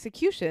and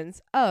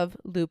executions of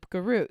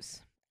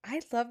loup-garous. I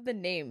love the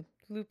name,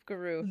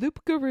 loup-garou.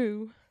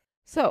 Loup-garou.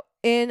 So,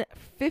 in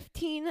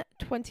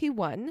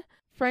 1521,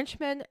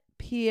 Frenchmen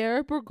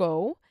Pierre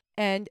Bourgault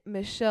and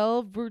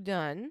Michel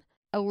Verdun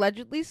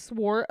allegedly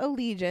swore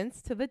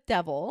allegiance to the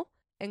devil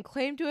and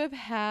claimed to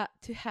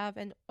have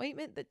an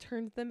ointment that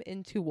turned them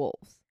into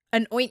wolves.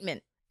 An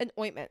ointment. An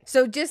ointment.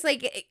 So just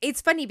like,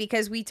 it's funny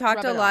because we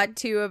talked a lot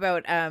too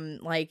about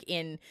like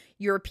in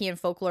European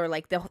folklore,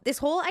 like this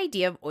whole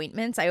idea of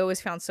ointments I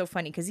always found so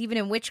funny, because even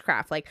in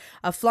witchcraft, like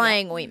a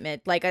flying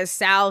ointment, like a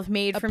salve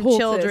made from poultice,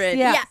 children.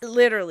 yeah.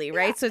 Literally,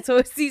 right? So it's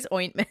always these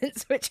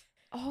ointments, which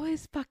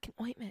always fucking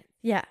ointment.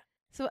 Yeah.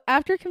 So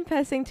after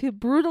confessing to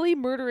brutally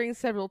murdering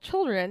several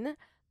children,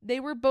 they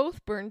were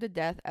both burned to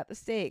death at the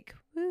stake.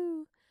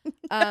 Woo.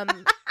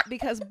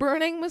 Because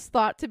burning was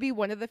thought to be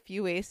one of the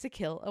few ways to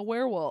kill a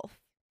werewolf.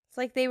 It's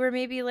like they were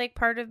maybe like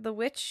part of the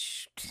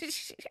witch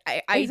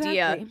idea.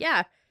 Exactly.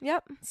 Yeah.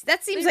 Yep.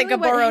 That seems They like really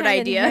a borrowed went hand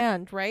idea. in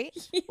hand,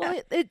 right? Yeah.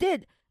 Well, it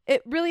did.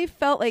 It really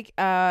felt like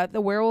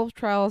the werewolf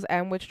trials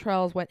and witch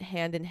trials went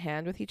hand in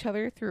hand with each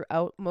other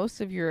throughout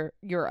most of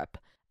Europe.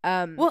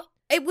 Well,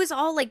 it was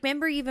all like,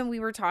 remember even we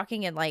were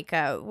talking in like,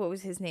 what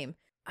was his name?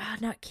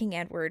 Not King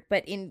Edward,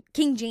 but in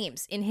King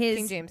James, in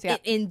his in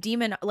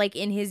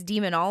his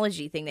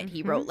demonology thing that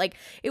he wrote. Like,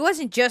 it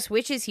wasn't just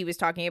witches he was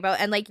talking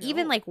about, and like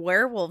even like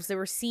werewolves, they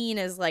were seen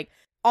as like,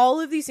 all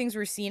of these things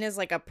were seen as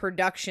like a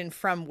production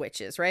from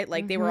witches, right?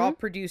 Like they were all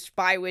produced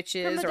by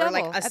witches, or devil.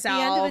 like a at salve.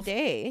 the end of the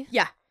day.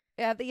 Yeah.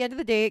 At the end of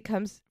the day, it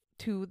comes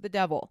to the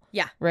devil.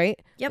 Yeah.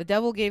 Right? Yep. The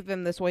devil gave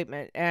them this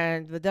ointment,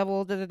 and the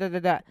devil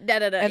Da-da-da.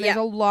 And there's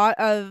a lot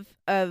of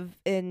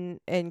in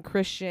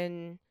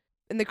Christian,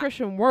 in the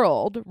Christian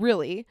world,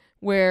 really,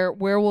 where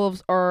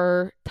werewolves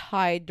are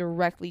tied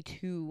directly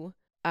to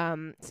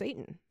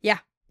Satan. Yeah.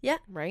 Yeah.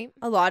 Right?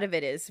 A lot of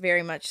it is,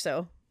 very much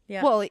so.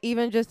 Yeah. Well,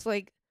 even just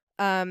like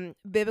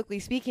biblically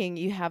speaking,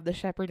 you have the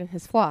shepherd and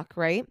his flock,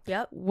 right?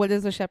 Yep. What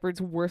is the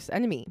shepherd's worst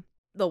enemy?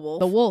 The wolf.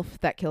 the wolf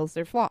that kills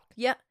their flock.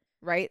 Yeah.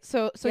 Right?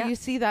 So Yeah. you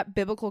see that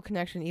biblical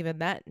connection even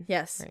then.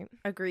 Yes. Right?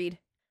 Agreed.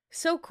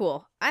 So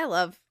cool. I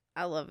love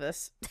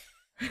this.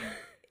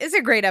 It's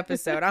a great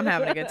episode. I'm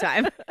having a good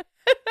time.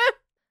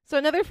 So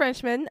another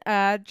Frenchman,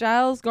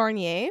 Giles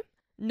Garnier,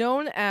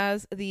 known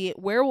as the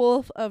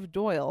Werewolf of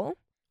Doyle,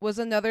 was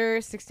another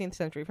 16th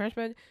century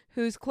Frenchman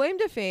whose claim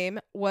to fame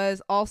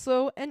was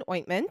also an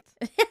ointment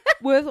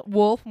with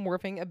wolf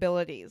morphing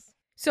abilities.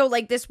 So,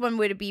 like, this one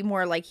would be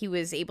more like he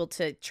was able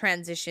to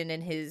transition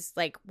in his,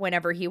 like,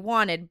 whenever he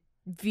wanted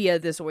via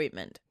this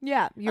ointment.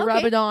 Yeah, you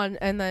rub it on,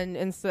 and then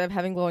instead of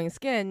having glowing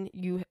skin,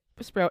 you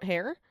sprout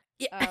hair.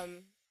 Yeah.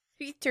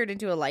 He turned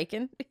into a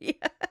lichen. Yeah.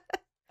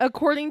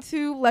 According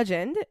to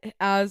legend,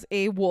 as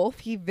a wolf,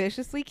 he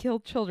viciously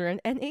killed children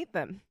and ate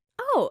them.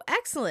 Oh,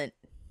 excellent.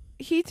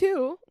 He,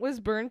 too, was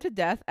burned to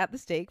death at the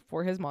stake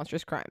for his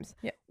monstrous crimes.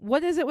 Yeah.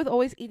 What is it with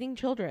always eating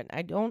children?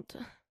 I don't...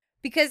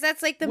 Because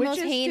that's, like, the most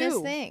Witches heinous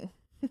too. thing.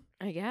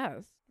 I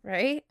guess.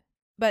 Right?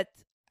 But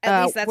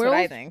At least that's what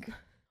I think.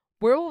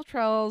 Werewolf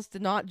trials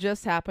did not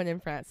just happen in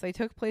France. They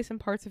took place in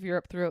parts of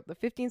Europe throughout the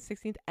 15th,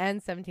 16th,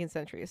 and 17th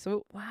centuries.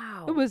 So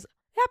Wow. it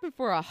happened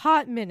for a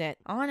hot minute.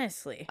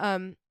 Honestly.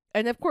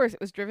 And of course, it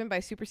was driven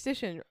by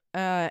superstition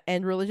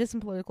and religious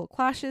and political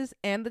clashes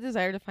and the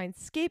desire to find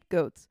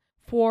scapegoats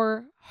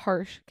for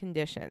harsh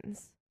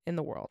conditions in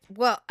the world.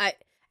 Well,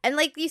 and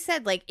like you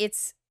said, like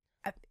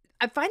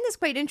I find this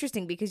quite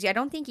interesting because I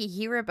don't think you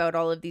hear about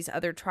all of these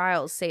other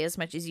trials say as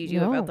much as you do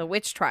No. about the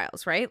witch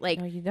trials, right? Like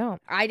No, you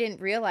don't. I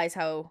didn't realize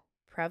how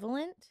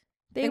prevalent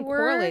they And were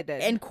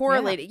correlated. and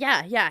correlated.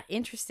 Yeah,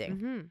 interesting.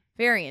 Mm-hmm.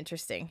 Very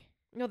interesting.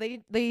 No,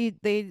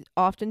 they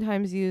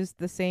oftentimes use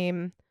the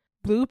same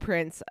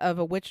blueprints of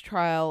a witch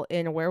trial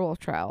in a werewolf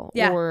trial,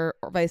 Yeah. or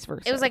vice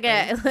versa. It was like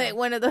right? like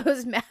one of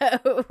those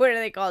what are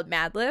they called,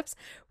 Mad Libs,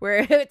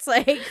 where it's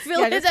like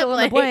fill in just the fill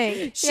in the blank.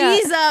 blank.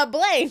 She's a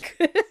blank.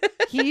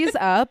 He's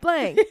a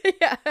blank.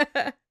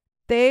 Yeah.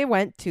 They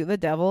went to the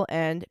devil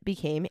and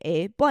became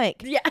a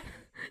blank. Yeah.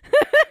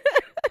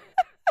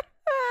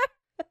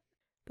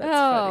 That's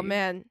Oh funny.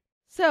 man.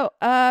 So,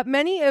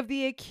 many of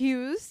the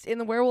accused in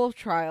the werewolf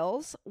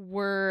trials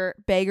were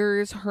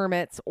beggars,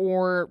 hermits,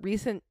 or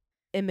recent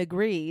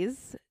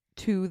immigrants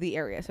to the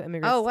area. So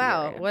immigrants. Oh to the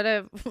wow,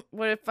 area.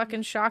 what a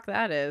fucking shock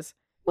that is.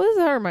 What does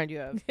that remind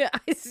you of? Yeah,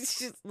 it's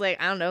just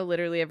like I don't know,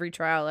 literally every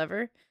trial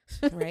ever.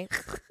 Right.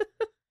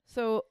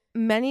 So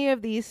many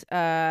of these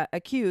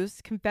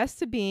accused confessed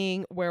to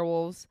being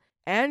werewolves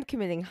and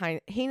committing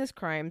heinous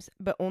crimes,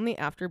 but only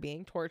after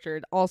being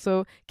tortured.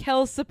 Also,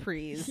 quelle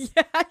surprise.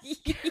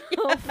 Yeah,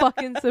 Quelle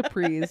fucking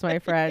surprise, my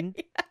friend.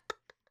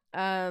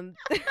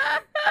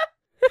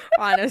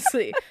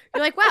 Honestly,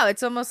 you're like, wow,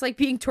 it's almost like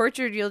being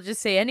tortured. You'll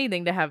just say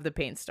anything to have the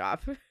pain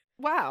stop.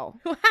 Wow.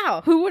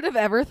 Wow. Who would have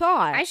ever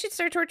thought? I should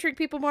start torturing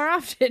people more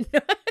often.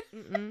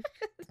 Mm-mm.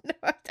 No,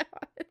 I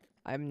don't.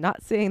 I'm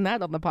not saying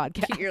that on the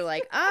podcast. You're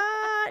like,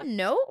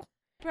 no.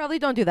 Probably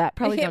don't do that.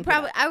 Probably don't.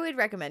 Probably. I would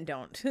recommend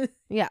don't.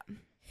 Yeah.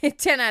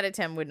 10 out of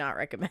 10 would not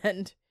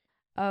recommend.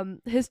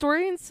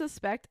 Historians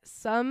suspect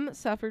some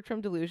suffered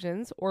from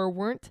delusions or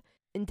weren't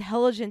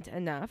intelligent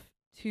enough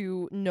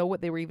to know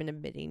what they were even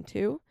admitting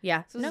to.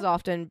 Yeah. So this is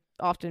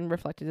often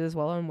reflected as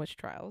well in witch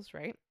trials,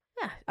 right?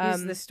 Yeah.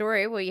 This is the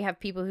story where you have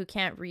people who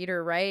can't read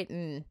or write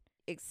and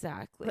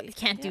Exactly.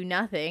 can't do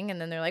nothing,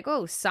 and then they're like,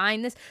 oh,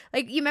 sign this.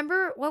 Like, you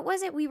remember, what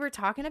was it we were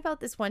talking about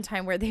this one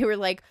time where they were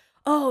like,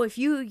 oh, if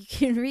you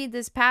can read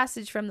this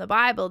passage from the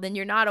Bible, then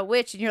you're not a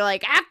witch, and you're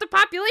like, half the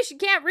population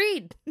can't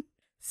read.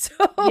 So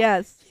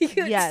Yes.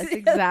 Yes,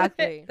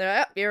 exactly. They're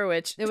like, oh, you're a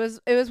witch. It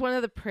was one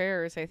of the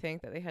prayers, I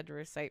think, that they had to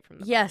recite from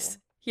the Yes.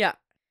 Yeah.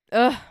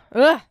 Bible.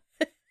 Ugh.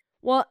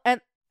 Well, and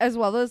as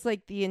well as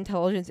like the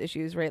intelligence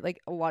issues, right?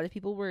 Like a lot of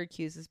people were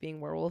accused as being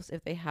werewolves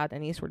if they had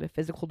any sort of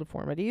physical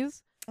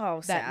deformities Oh,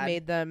 that sad.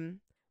 made them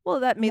more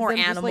just,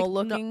 animal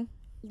like, looking.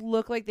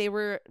 look like they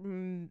were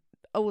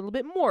a little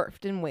bit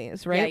morphed in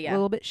ways, right? Yeah. A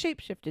little bit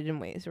shapeshifted in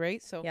ways,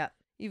 right? So Yeah.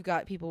 you've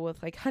got people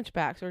with like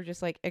hunchbacks or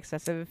just like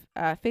excessive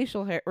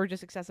facial hair or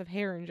just excessive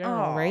hair in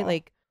general, right? Aw.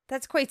 Like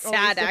That's quite all these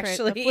sad, different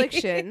actually.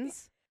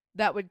 afflictions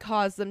that would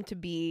cause them to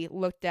be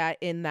looked at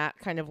in that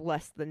kind of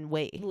less than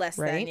way. Less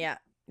right? than, yeah.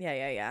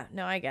 Yeah.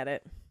 No, I get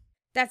it.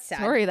 That's sad.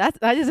 Sorry, that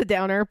is a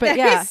downer, but That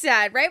yeah. is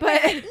sad, right?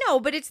 But- But no,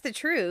 but it's the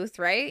truth,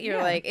 right? You're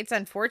Yeah. like, it's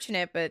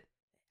unfortunate, but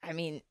I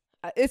mean,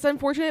 It's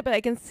unfortunate, but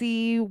I can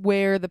see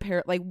where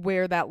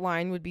where that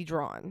line would be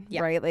drawn,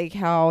 Yeah. right? Like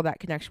how that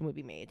connection would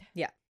be made.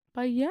 Yeah.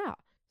 But yeah.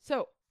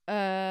 So,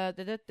 can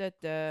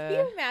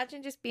you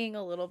imagine just being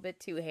a little bit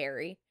too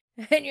hairy?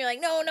 And you're like,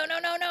 no.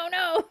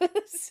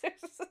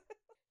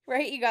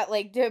 Right? You got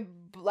like the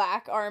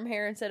black arm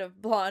hair instead of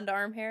blonde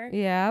arm hair.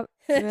 yeah.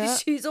 Yeah.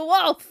 She's a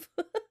wolf.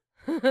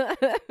 Oh,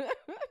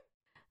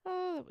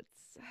 that would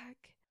suck.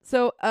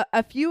 So,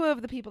 a few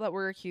of the people that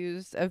were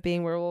accused of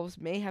being werewolves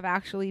may have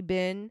actually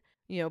been,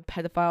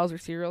 pedophiles or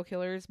serial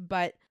killers,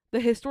 but the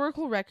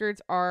historical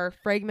records are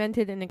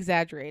fragmented and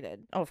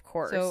exaggerated. Of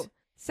course. So,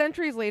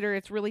 centuries later,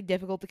 it's really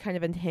difficult to kind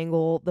of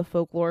untangle the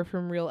folklore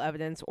from real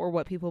evidence or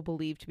what people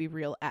believe to be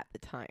real at the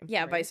time.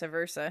 yeah, right? vice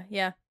versa.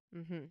 Yeah.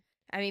 Mm-hmm.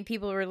 I mean,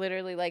 people were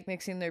literally like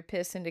mixing their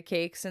piss into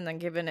cakes and then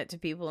giving it to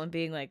people and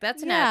being like,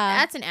 "That's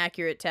that's an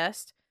accurate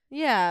test."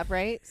 Yeah,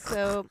 right.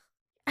 So,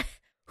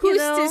 who's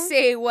to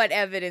say what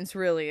evidence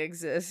really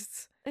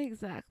exists?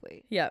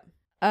 Exactly. Yep.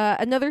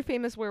 Another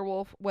famous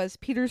werewolf was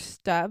Peter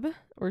Stub,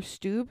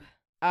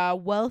 a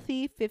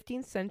wealthy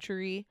 15th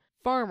century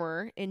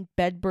farmer in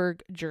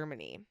Bedburg,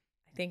 Germany.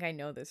 I think I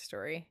know this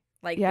story.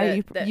 Like,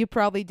 yeah, you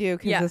probably do,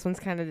 because this one's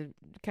kind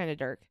of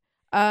dark.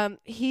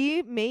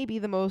 He may be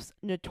the most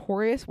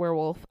notorious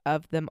werewolf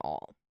of them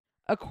all.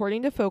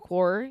 According to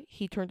folklore,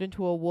 he turned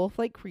into a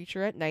wolf-like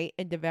creature at night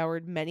and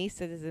devoured many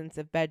citizens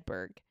of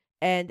Bedburg.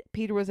 And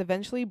Peter was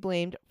eventually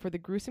blamed for the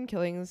gruesome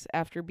killings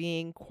after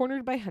being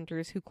cornered by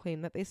hunters who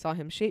claimed that they saw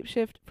him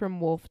shapeshift from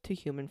wolf to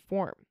human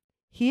form.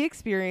 He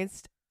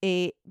experienced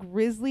a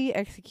grisly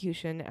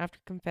execution after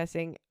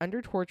confessing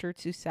under torture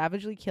to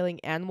savagely killing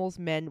animals,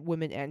 men,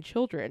 women, and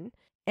children,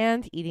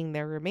 and eating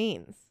their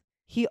remains.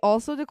 He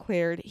also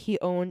declared he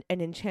owned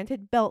an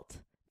enchanted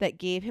belt that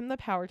gave him the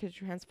power to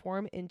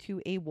transform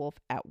into a wolf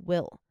at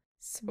will.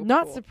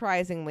 Not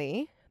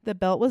surprisingly, the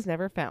belt was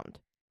never found.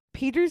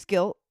 Peter's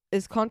guilt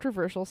is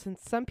controversial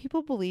since some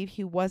people believe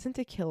he wasn't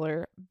a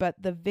killer,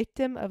 but the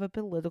victim of a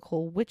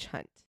political witch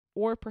hunt,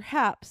 or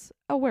perhaps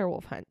a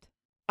werewolf hunt.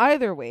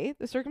 Either way,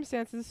 the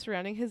circumstances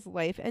surrounding his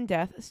life and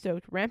death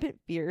stoked rampant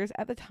fears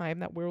at the time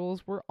that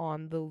werewolves were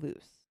on the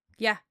loose.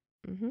 Yeah.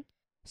 Mm-hmm.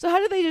 So how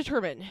did they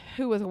determine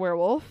who was a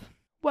werewolf?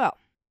 Well,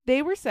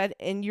 they were said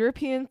in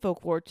European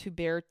folklore to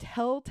bear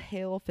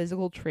telltale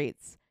physical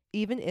traits,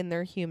 even in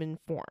their human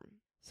form.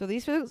 So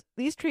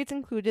these traits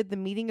included the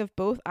meeting of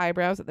both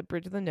eyebrows at the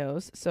bridge of the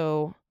nose,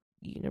 so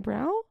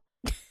unibrow,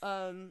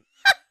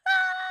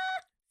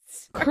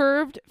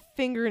 curved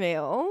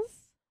fingernails,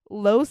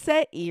 low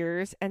set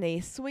ears, and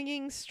a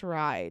swinging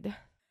stride.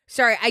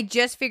 Sorry, I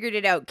just figured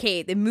it out.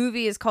 Kate, the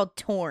movie is called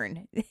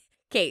Torn.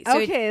 Okay,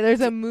 so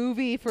there's a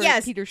movie for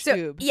Peter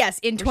Stub. Yes,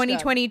 in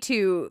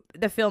 2022,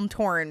 the film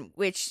Torn,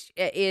 which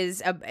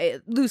is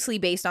loosely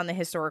based on the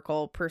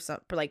historical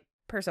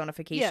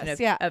personification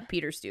of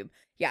Peter Stub.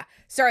 Yeah.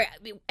 Sorry,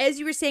 as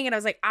you were saying it, I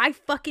was like, I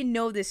fucking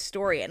know this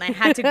story, and I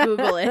had to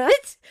Google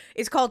it.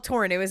 It's called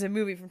Torn. It was a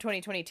movie from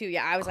 2022.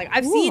 Yeah, I was like,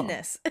 I've seen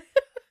this.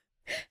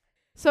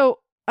 So,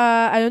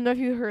 I don't know if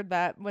you heard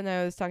that when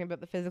I was talking about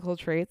the physical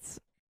traits,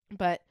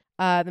 but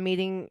the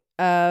meeting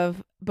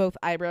of both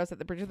eyebrows at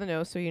the bridge of the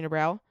nose, so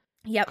unibrow.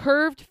 Yep.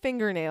 Curved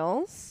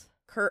fingernails.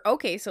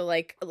 Okay, so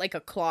like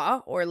a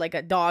claw or like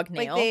a dog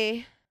nail.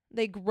 Like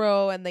they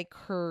grow and they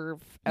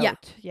curve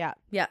out. Yeah.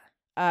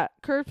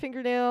 Curved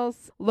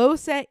fingernails, low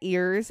set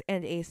ears,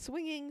 and a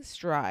swinging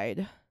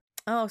stride.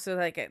 Oh, so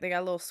like they got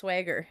a little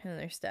swagger in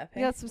their step.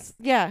 Eh?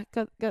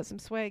 Got some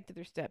swag to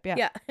their step.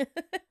 Yeah.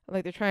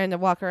 Like they're trying to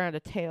walk around a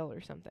tail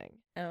or something.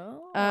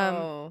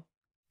 Oh.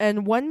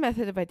 And one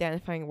method of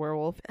identifying a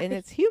werewolf in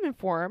its human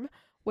form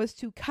was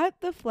to cut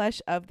the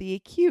flesh of the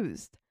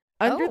accused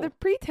under the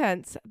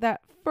pretense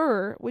that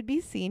fur would be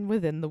seen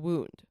within the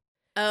wound.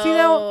 Oh, see,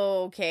 now,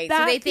 okay.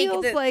 So they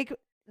think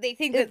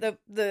that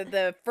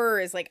the fur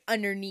is like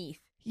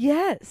underneath.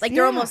 Yes. Like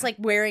they're almost like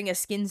wearing a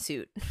skin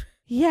suit.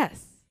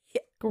 Yes.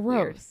 Yeah, gross.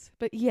 Weird.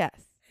 But yes.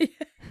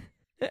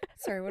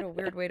 Sorry, what a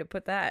weird way to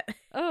put that.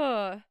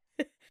 Oh,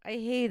 I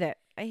hate it.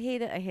 I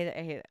hate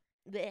it.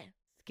 Blech.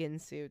 Skin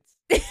suits.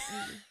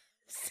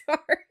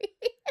 Sorry.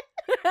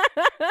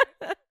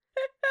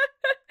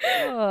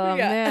 Oh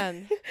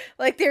man.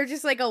 Like they're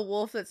just like a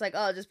wolf that's like, oh,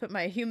 I'll just put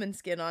my human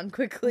skin on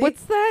quickly.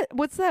 What's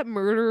that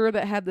murderer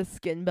that had the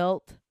skin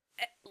belt?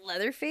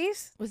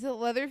 Leatherface? Was it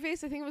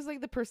Leatherface? I think it was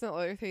like the person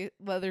that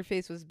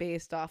Leatherface was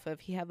based off of.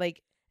 He had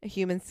like a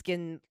human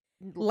skin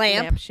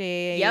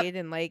lampshade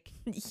and like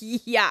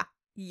yeah.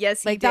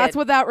 Yes, he like did. That's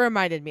what that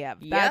reminded me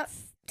of. Yep.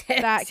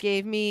 That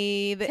gave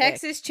me the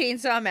Texas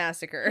Chainsaw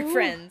Massacre. Ooh.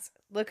 Friends,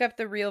 look up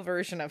the real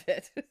version of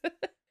it.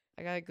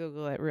 I gotta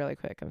Google it really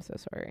quick. I'm so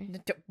sorry.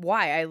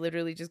 Why? I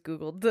literally just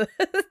Googled the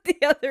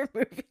other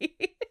movie.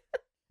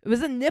 It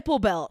was a nipple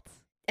belt.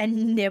 A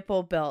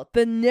nipple belt.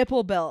 The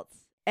nipple belts.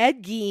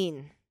 Ed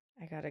Gein.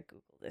 I gotta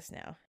Google this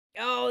now.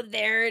 Oh,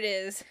 there it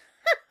is.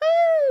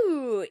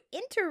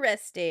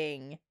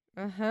 Interesting.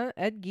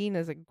 Ed Gein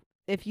is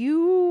if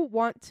you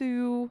want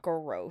to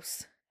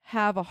gross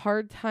have a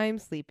hard time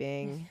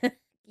sleeping.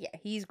 Yeah,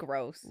 he's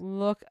gross.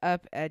 Look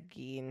up Ed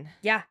Gein.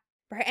 Yeah.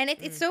 Right. And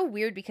it's so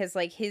weird because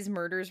like his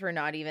murders were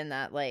not even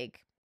that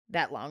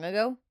long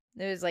ago.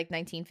 It was like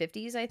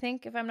 1950s, I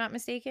think, if I'm not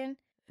mistaken.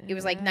 It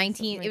was like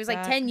it was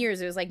like 10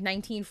 years. It was like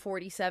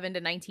 1947 to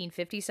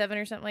 1957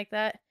 or something like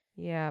that.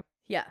 Yeah.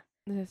 Yeah.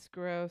 That's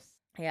gross.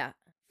 Yeah.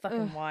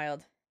 Fucking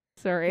wild.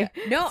 Sorry.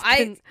 Yeah. No,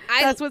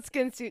 that's what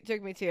skin suit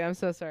took me to. I'm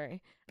so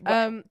sorry.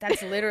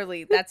 That's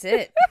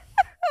it.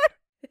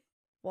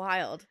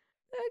 Wild.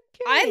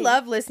 Okay. I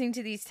love listening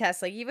to these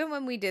tests. Like even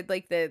when we did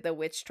like the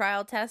witch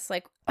trial tests,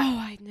 like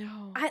I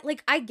know.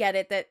 I get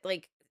it that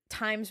like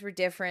times were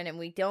different and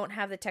we don't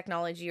have the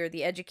technology or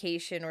the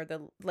education or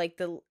the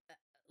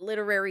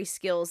literary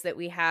skills that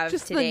we have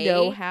just today. The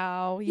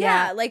know-how.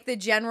 Yeah, like the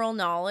general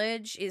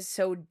knowledge is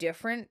so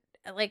different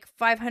like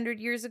 500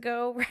 years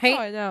ago, Oh, right?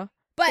 I know.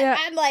 But Yeah.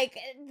 I'm like,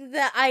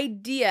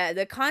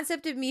 the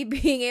concept of me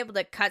being able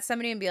to cut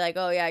somebody and be like,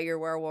 oh yeah, you're a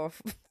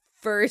werewolf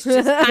first,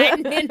 just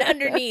hiding in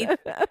underneath.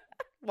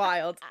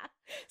 Wild.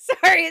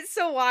 Sorry, it's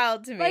so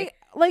wild to me.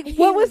 Like He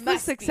what was the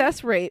must be.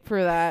 success rate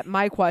for that?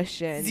 My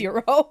question.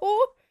 0.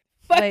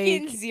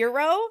 Fucking Like-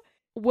 0.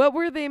 What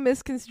were they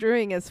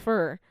misconstruing as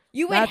fur?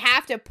 You would That's-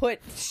 have to put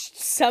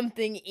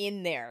something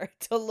in there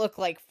to look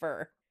like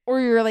fur. Or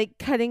you're like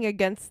cutting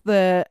against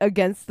the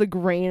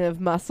grain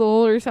of muscle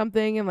or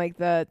something, and like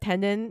the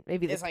tendon,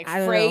 maybe It's like I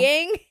don't know.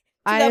 fraying to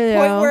I the don't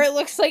point know. where it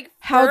looks like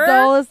How fur.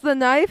 dull is the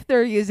knife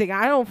they're using?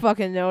 I don't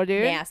fucking know,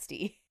 dude.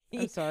 Nasty.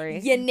 I'm sorry.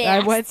 You nasty. I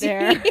went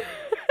there.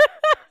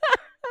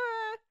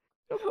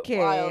 Okay.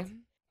 Wild.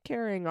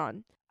 Carrying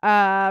on.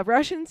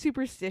 Russian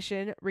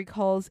superstition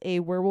recalls a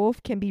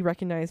werewolf can be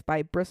recognized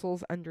by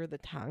bristles under the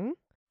tongue.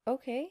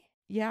 Okay.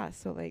 Yeah,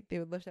 so like they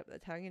would lift up the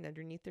tongue and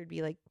underneath there'd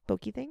be like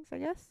pokey things, I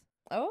guess.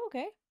 Oh,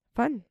 okay.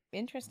 Fun.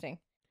 Interesting.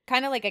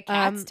 Kind of like a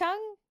cat's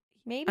tongue,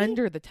 maybe?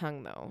 Under the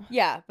tongue though.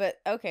 Yeah, but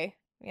okay.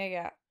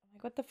 Yeah.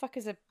 Like, what the fuck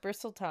is a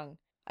bristle tongue?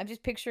 I'm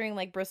just picturing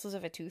like bristles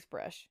of a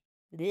toothbrush.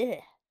 Ugh.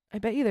 I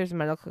bet you there's a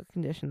medical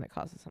condition that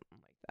causes something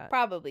like that.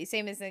 Probably.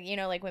 Same as,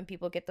 like when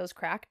people get those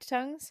cracked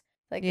tongues?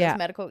 Like Yeah. those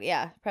medical,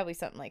 probably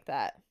something like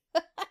that.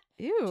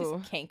 Ew.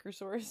 Just canker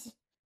sores.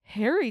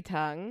 Hairy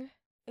tongue?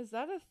 Is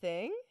that a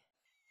thing?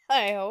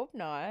 I hope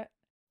not.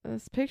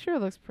 This picture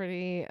looks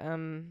pretty,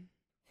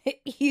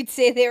 You'd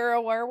say they were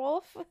a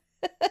werewolf?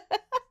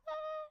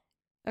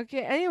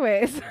 Okay,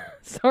 anyways.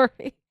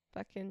 Sorry.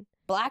 Fucking.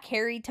 Black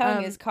hairy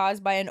tongue is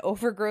caused by an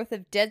overgrowth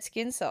of dead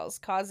skin cells,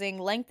 causing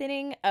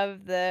lengthening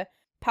of the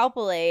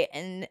papillae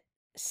and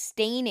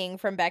staining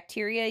from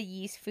bacteria,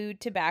 yeast, food,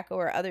 tobacco,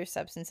 or other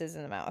substances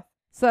in the mouth.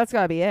 So that's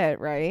gotta be it,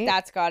 right?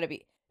 That's gotta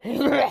be.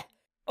 Let's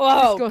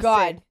Oh, go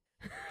God.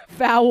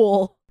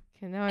 Foul.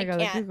 Okay, now I I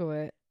gotta can't. Google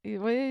it.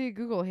 What did you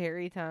Google?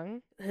 Hairy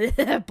tongue?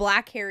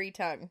 Black hairy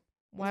tongue.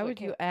 Why what would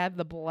came- you add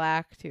the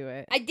black to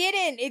it? I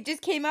didn't. It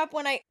just came up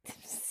when I.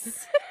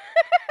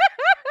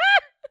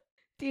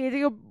 Do you need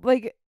to go,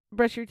 like,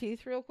 brush your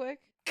teeth real quick?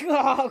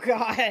 Oh,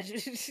 God.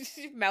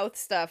 Mouth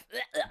stuff.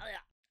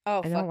 Oh,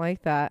 I fuck. don't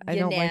like that. I You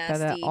don't like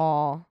that at nasty.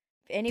 all.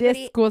 If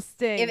anybody,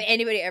 Disgusting. if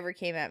anybody ever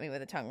came at me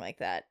with a tongue like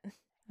that,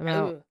 I'm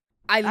out. ooh,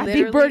 I'd I'd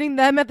literally be burning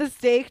them at the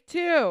stake,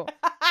 too.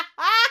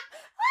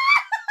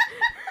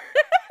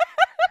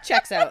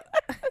 Checks out.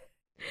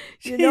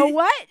 You know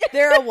what?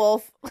 They're a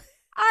wolf.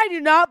 I do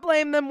not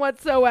blame them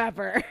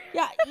whatsoever.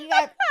 Yeah, you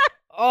got.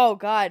 Oh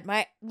God,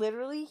 my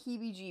literally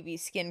heebie-jeebies,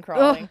 skin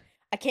crawling.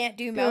 I can't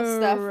do mouth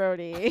stuff.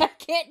 Grody. I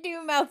can't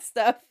do mouth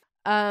stuff.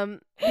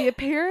 The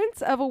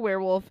appearance of a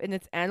werewolf in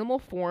its animal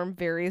form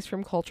varies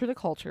from culture to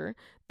culture,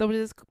 though it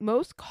is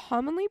most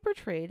commonly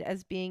portrayed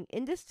as being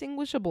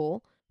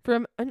indistinguishable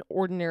from an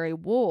ordinary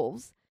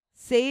wolf's,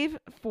 save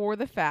for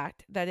the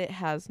fact that it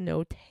has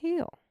no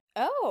tail.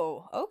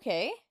 Oh,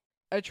 okay.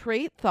 A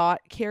trait thought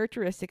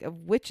characteristic of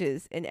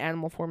witches in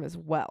animal form as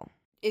well.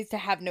 Is to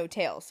have no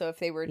tail. So if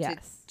they were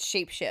Yes. to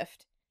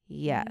shapeshift.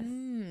 Yes.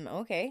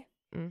 Okay.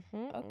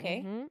 Mm-hmm,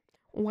 Okay. mm-hmm.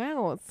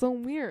 Wow, it's so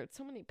weird.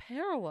 So many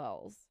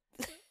parallels.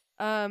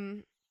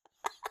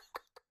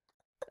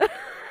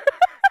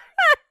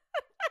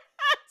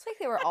 It's like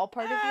they were all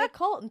part of the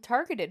occult and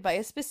targeted by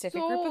a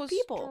specific group of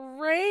people.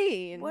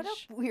 Strange. What a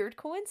weird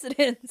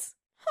coincidence.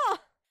 Huh.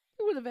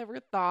 Who would have ever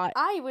thought?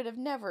 I would have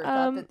never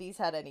thought that these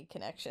had any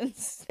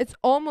connections. It's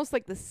almost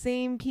like the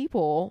same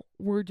people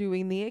were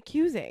doing the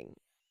accusing.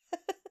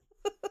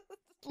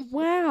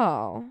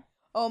 Wow.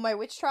 Oh, my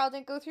witch trial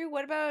didn't go through?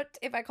 What about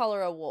if I call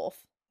her a wolf?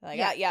 Like,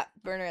 yeah,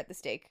 burn her at the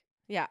stake.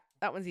 Yeah,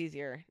 that one's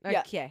easier.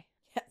 Yeah. Okay.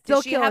 Does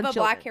Still she have killing a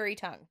black children. hairy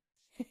tongue?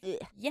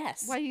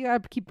 Yes. Why you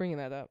gotta keep bringing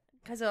that up?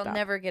 Because it'll Stop.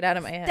 never get out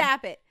of my head.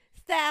 Stop it.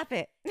 Stop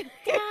it.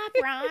 Stop,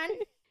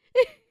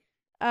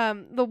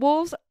 Ron. The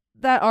wolves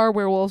that are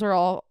werewolves are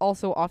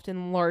also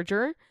often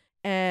larger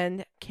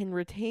and can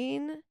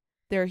retain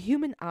their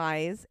human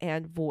eyes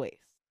and voice.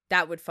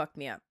 That would fuck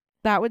me up.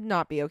 That would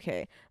not be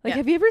okay. Like, Yeah.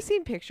 have you ever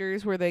seen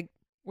pictures where they've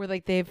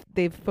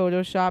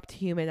photoshopped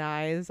human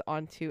eyes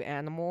onto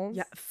animals?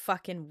 Yeah,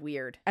 fucking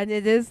weird. And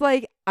it is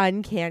like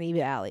uncanny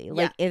valley.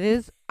 Like it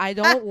is. I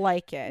don't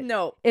like it.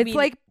 No. It's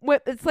like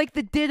it's like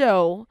the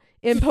Ditto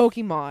in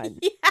Pokemon.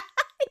 Yeah.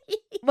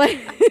 Like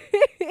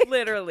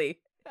Literally.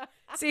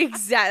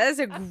 That's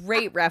a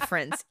great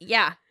reference.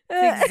 Yeah.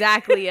 That's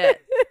exactly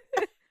it.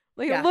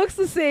 Like Yeah. it looks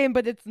the same,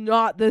 but it's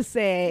not the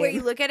same. Where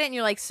you look at it and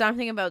you're like,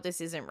 something about this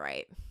isn't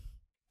right.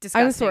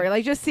 Disgusting. I'm sorry.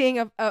 Like just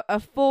seeing a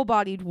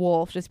full-bodied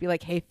wolf just be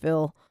like, "Hey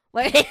Phil."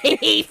 Like,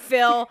 hey,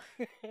 Phil.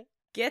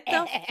 Get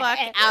the fuck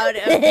out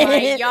of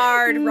my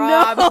yard,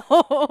 Rob.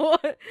 No.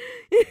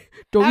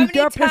 Don't How you many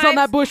dare piss on times-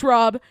 that bush,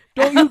 Rob.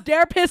 Don't you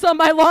dare piss on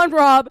my lawn,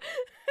 Rob.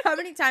 How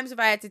many times have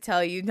I had to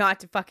tell you not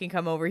to fucking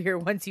come over here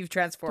once you've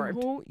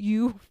transformed? Don't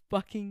you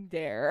fucking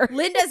dare.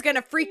 Linda's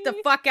gonna freak the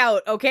fuck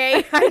out,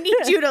 okay? I need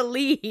you to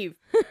leave.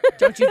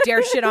 Don't you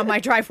dare shit on my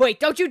driveway.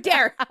 Don't you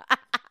dare.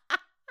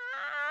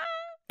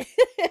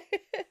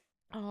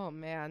 Oh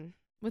man.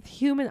 With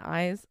human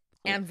eyes,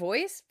 And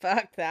voice?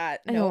 Fuck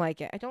that. I Nope. don't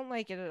like it. I don't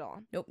like it at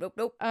all.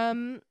 Nope.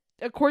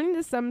 According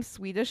to some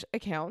Swedish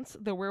accounts,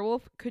 the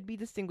werewolf could be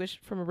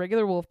distinguished from a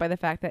regular wolf by the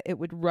fact that it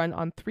would run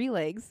on 3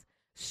 legs,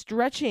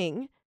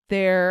 stretching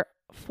their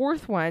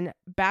fourth one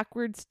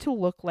backwards to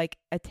look like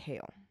a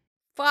tail.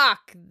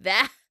 Fuck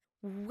that.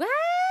 What?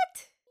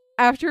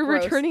 After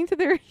Gross. returning to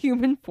their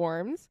human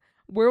forms,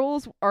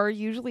 werewolves are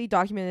usually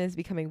documented as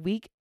becoming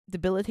weak,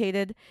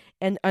 debilitated,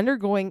 and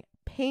undergoing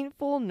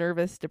painful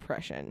nervous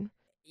depression.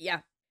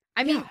 Yeah.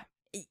 I mean,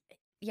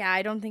 yeah,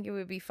 I don't think it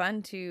would be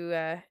fun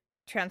to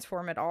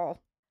transform at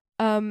all.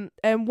 And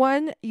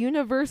one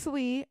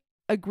universally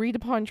agreed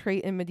upon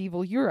trait in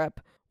medieval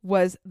Europe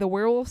was the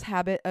werewolf's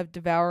habit of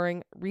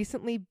devouring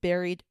recently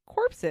buried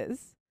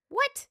corpses.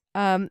 What?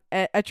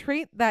 A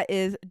trait that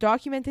is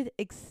documented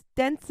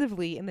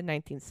extensively in the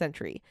 19th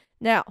century.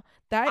 Now,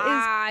 that is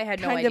I had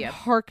no kind idea. of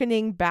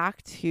hearkening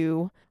back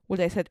to what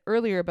I said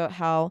earlier about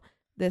how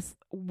this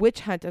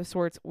witch hunt of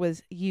sorts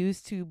was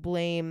used to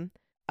blame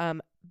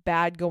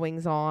bad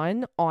goings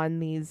on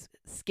these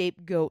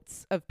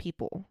scapegoats of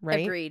people,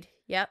 right? Agreed.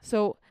 Yep.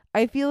 So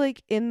I feel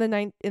like in the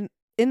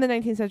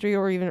 19th century,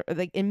 or even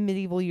like in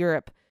medieval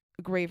Europe,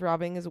 grave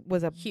robbing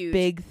was a Huge.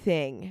 big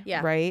thing,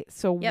 Yeah. right?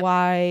 So Yep.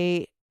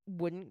 why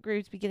wouldn't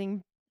graves be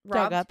getting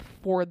Robbed. dug up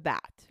for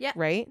that? Yeah.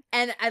 Right?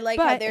 And I like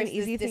how But there's an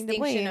this easy thing to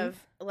distinction blame.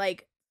 of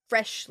like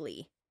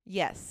freshly.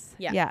 Yes.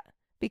 Yeah. Yeah.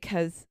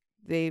 Because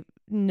they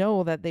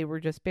know that they were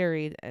just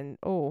buried, and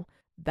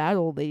that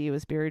old lady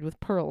was buried with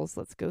pearls.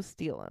 Let's go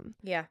steal them.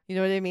 Yeah. You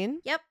know what I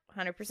mean? Yep.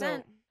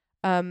 100%.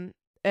 So,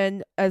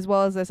 and as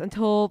well as this,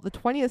 until the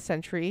 20th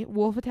century,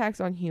 wolf attacks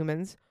on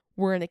humans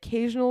were an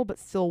occasional but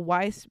still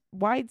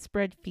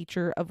widespread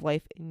feature of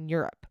life in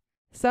Europe.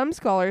 Some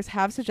scholars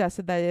have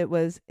suggested that it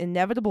was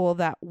inevitable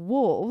that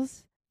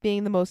wolves,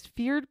 being the most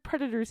feared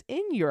predators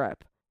in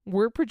Europe,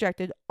 were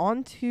projected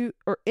onto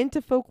or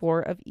into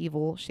folklore of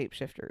evil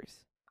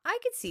shapeshifters. I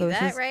could see So this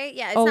that, is right?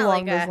 Yeah, it's not Along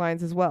like those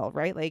lines as well,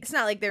 right? Like, it's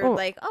not like they're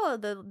like,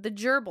 the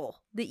gerbil,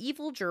 the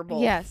evil gerbil.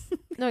 yes,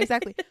 no,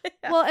 exactly.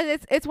 Yeah. Well, and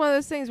it's one of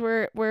those things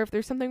where if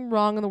there's something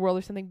wrong in the world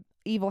or something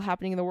evil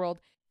happening in the world,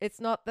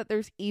 it's not that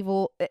there's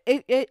evil.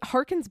 It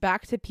harkens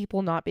back to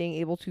people not being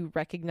able to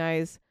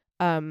recognize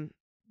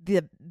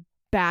the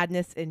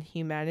badness in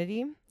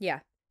humanity. Yeah.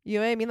 You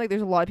know what I mean? Like,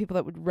 there's a lot of people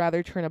that would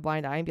rather turn a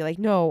blind eye and be like,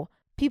 no,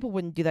 people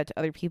wouldn't do that to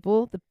other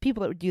people. The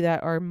people that would do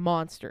that are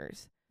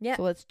monsters. Yeah.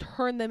 So let's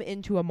turn them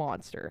into a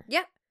monster.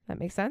 Yeah. That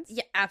makes sense?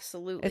 Yeah,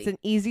 absolutely. It's an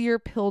easier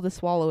pill to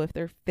swallow if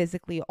they're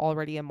physically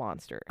already a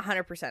monster.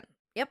 100%.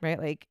 Yep. Right?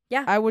 Like,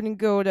 Yeah. I wouldn't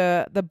go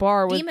to the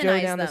bar with Joe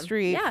Demonize down the them.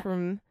 street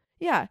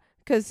Yeah.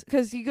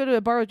 because you go to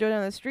a bar with Joe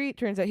down the street,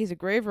 turns out he's a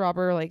grave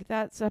robber. Like,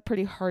 that's a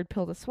pretty hard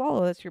pill to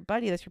swallow. That's your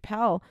buddy. That's your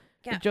pal.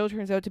 Yeah. If Joe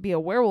turns out to be a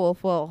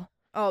werewolf, well,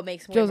 Oh, it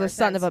makes way Joe's more a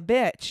son sense. of a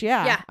bitch.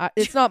 Yeah. Yeah.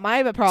 It's not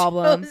my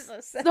problem. Joe's a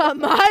It's son not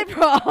of my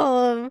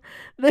problem.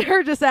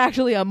 They're just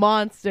actually a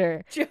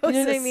monster. Joe's You know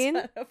what a I mean?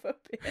 son of a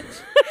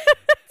bitch.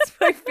 It's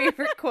my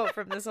favorite quote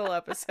from this whole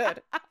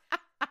episode.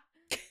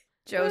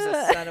 Joe's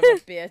a son of a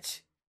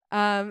bitch.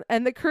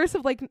 And the curse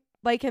of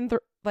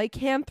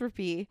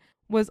lycanthropy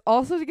was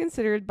also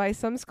considered by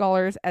some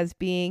scholars as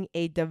being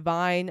a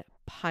divine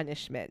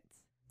punishment.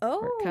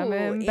 Oh, We're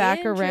coming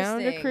back around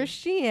to interesting.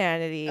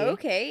 Christianity.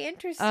 Okay,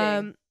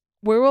 interesting.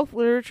 Werewolf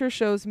literature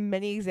shows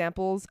many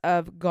examples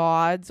of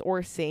gods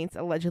or saints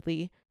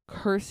allegedly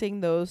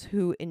cursing those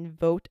who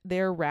invoked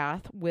their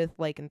wrath with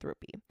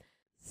lycanthropy.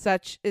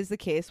 Such is the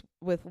case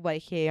with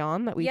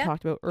Lycaon that we Yep.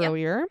 talked about Yep.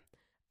 earlier.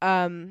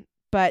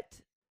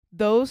 But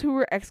those who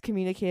were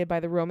excommunicated by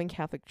the Roman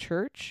Catholic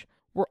Church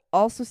were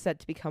also said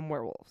to become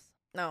werewolves.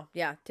 Oh,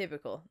 yeah,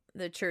 typical.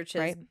 The church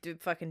has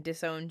Right. fucking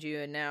disowned you,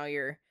 and now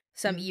you're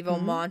some evil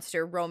Mhm.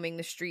 monster roaming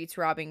the streets,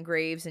 robbing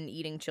graves, and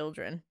eating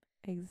children.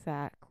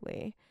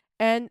 Exactly.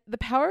 And the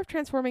power of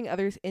transforming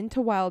others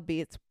into wild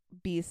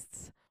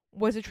beasts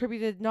was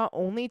attributed not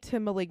only to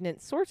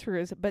malignant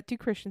sorcerers, but to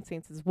Christian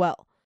saints as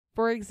well.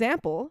 For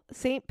example,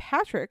 St.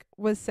 Patrick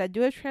was said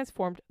to have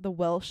transformed the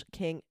Welsh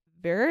king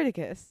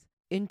Veridicus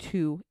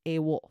into a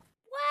wolf.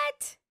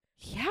 What?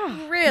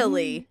 Yeah.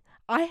 Really?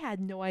 I had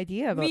no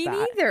idea about Me that.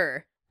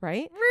 neither.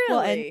 Right?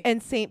 Really? Well,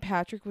 and St.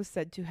 Patrick was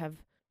said to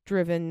have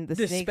driven the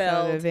snakes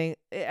out Dispelled. of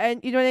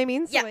and you know what I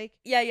mean? So Yeah. like,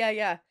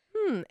 Yeah.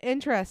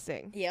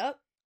 interesting. Yep.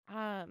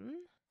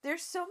 Um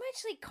There's so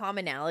much like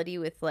commonality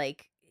with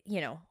like,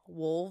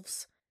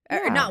 wolves. Or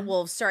Yeah. not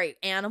wolves, sorry,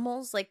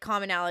 animals. Like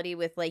commonality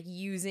with like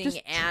using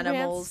just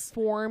animals.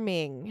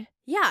 transforming.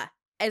 Yeah.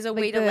 As a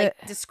Like way to the-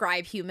 like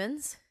describe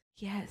humans.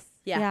 Yes.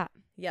 Yeah.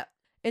 Yep.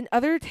 In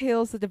other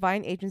tales, the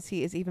divine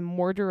agency is even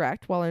more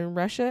direct, while in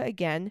Russia,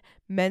 again,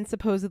 men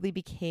supposedly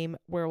became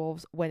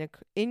werewolves when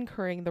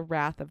incurring the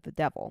wrath of the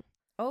devil.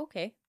 Oh,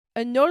 okay.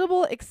 A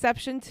notable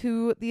exception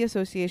to the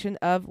association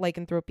of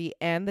lycanthropy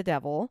and the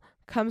devil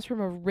comes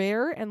from a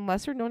rare and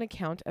lesser known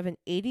account of an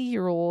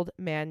 80-year-old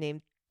man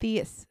named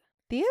Theus.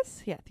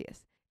 Theus? Yeah,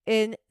 Theus.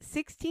 In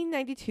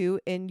 1692,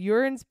 in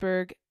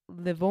Urinsburg,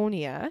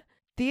 Livonia,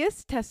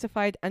 Theus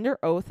testified under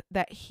oath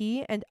that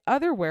he and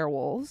other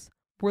werewolves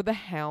were the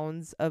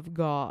hounds of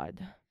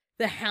God.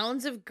 The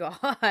Hounds of God.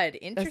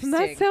 Interesting. Doesn't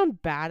that sound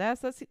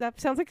badass?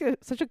 That sounds like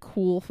such a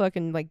cool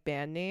fucking like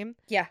band name.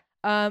 Yeah.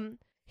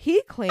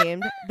 He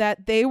claimed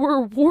that they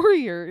were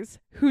warriors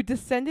who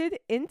descended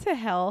into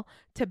hell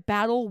to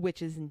battle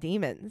witches and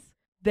demons.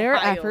 Their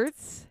Wild.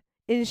 efforts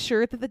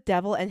ensured that the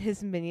devil and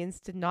his minions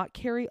did not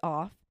carry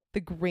off the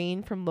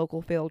grain from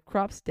local failed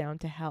crops down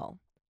to hell.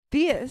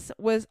 Theus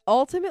was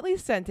ultimately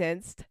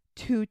sentenced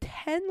to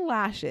 10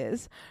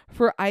 lashes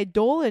for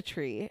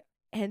idolatry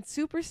and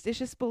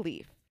superstitious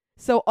belief.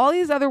 So all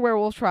these other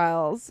werewolf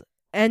trials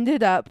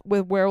ended up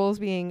with werewolves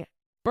being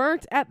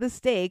burnt at the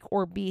stake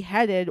or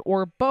beheaded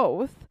or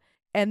both.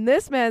 And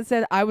this man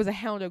said, I was a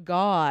hound of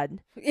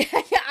God. Yeah,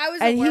 I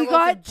was And a werewolf he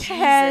got of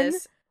 10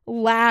 Jesus.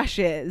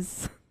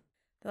 lashes.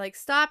 They're like,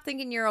 stop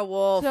thinking you're a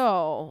wolf.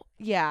 So,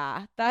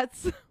 yeah,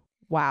 that's...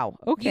 Wow,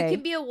 okay. You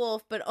can be a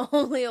wolf, but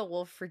only a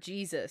wolf for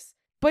Jesus.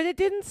 But it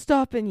didn't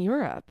stop in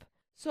Europe.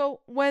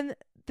 So when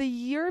the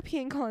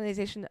European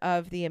colonization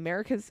of the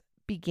Americas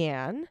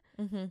began,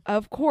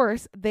 of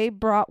course, they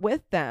brought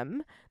with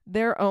them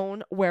their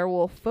own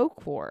werewolf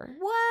folklore.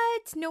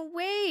 What? No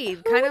way.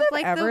 Who Kind of would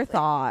like have ever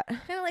thought,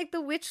 kind of like the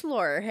witch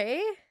lore,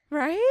 hey?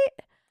 right?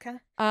 Kind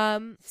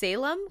of.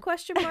 Salem ?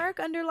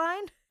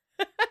 Underline.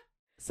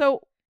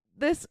 So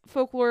this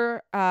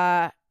folklore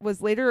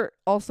was later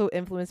also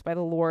influenced by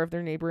the lore of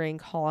their neighboring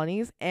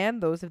colonies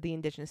and those of the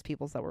indigenous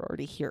peoples that were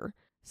already here.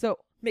 So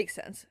Makes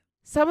sense.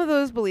 some of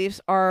those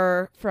beliefs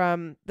are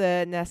from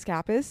the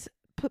Nescapis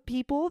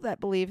people that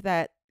believe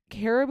that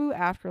caribou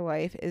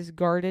afterlife is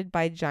guarded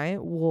by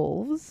giant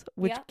wolves,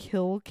 which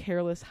kill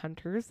careless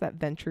hunters that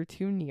venture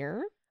too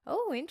near.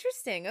 Oh,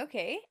 interesting.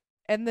 Okay.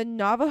 And the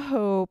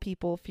Navajo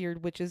people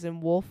feared witches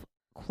in wolf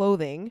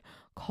clothing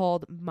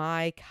called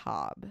Mai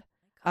Cab.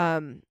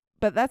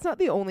 But that's not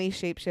the only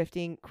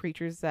shape-shifting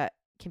creatures that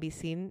can be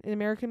seen in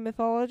American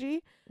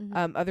mythology.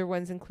 Other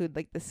ones include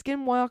like the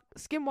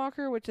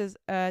skinwalker, which is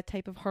a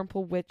type of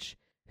harmful witch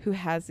who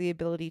has the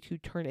ability to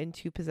turn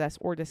into, possess,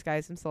 or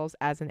disguise themselves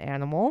as an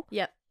animal.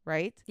 Yep.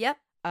 Right? Yep.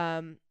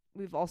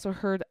 We've also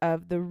heard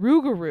of the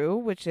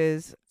Rougarou, which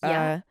is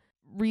a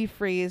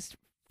rephrased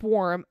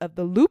form of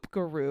the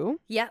Loup-garou.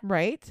 Yep.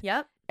 Right?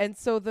 Yep. And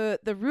so the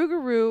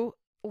Rougarou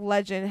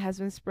legend has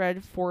been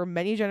spread for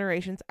many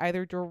generations,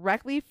 either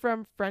directly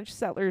from French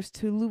settlers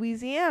to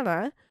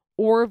Louisiana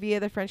or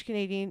via the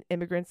French-Canadian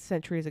immigrants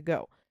centuries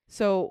ago.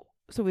 So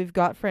we've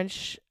got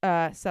French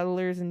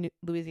settlers in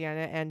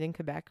Louisiana and in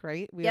Quebec,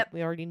 right? We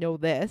already know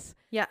this.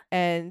 Yeah.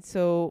 And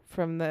so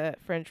from the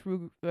French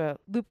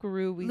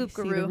Loup-garou, we see the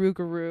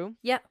Rougarou.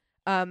 Yeah.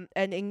 And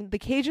in the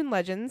Cajun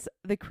legends,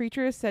 the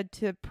creature is said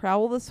to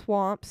prowl the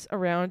swamps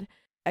around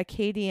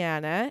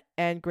Acadiana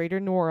and Greater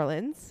New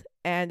Orleans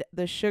and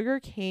the sugar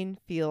cane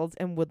fields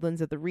and woodlands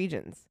of the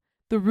regions.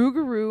 The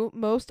Rougarou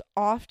most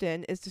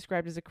often is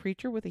described as a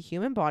creature with a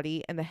human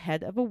body and the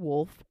head of a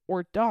wolf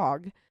or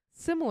dog,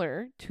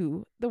 similar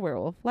to the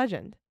werewolf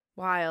legend.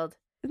 Wild.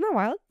 Isn't that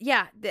wild?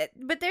 Yeah,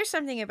 but there's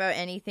something about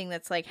anything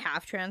that's like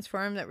half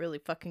transformed that really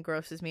fucking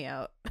grosses me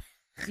out.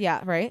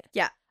 Yeah, right?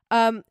 Yeah.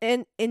 And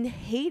in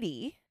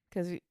Haiti,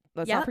 because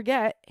let's not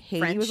forget,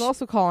 Haiti was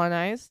also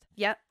colonized.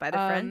 Yep, by the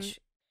French.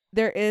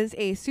 There is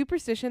a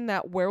superstition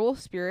that werewolf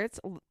spirits,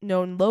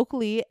 known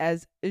locally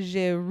as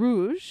Yeux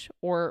Rouges,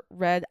 or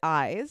red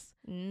eyes,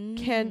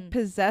 can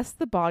possess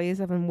the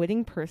bodies of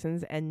unwitting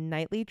persons and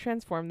nightly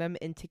transform them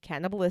into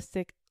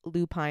cannibalistic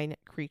lupine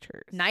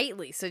creatures.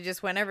 Nightly, so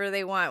just whenever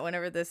they want,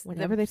 whenever they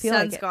feel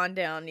like sun's it. Gone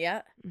down,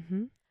 yeah.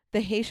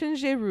 The Haitian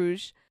Yeux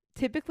Rouges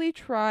typically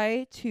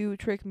try to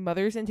trick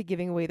mothers into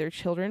giving away their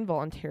children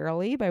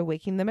voluntarily by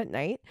waking them at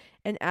night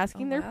and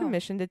asking their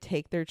permission to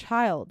take their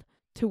child,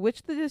 to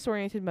which the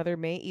disoriented mother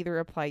may either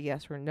reply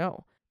yes or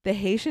no. The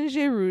Haitian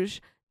Yeux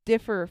Rouges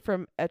differ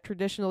from a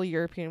traditional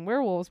European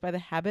werewolves by the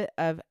habit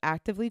of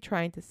actively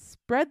trying to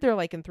spread their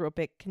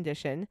lycanthropic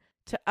condition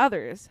to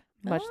others,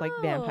 much like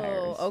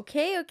vampires.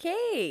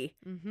 Okay.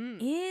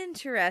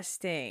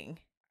 Interesting.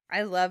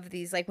 I love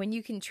these, like when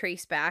you can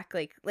trace back,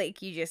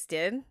 like you just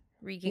did,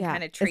 where you can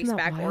kind of trace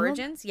back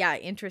origins. Yeah,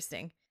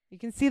 interesting. You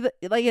can see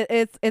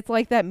it's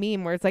like that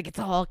meme where it's like, it's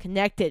all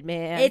connected,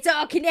 man. It's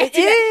all connected.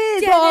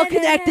 It is all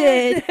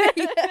connected.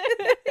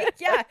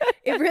 Yeah,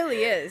 it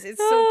really is. It's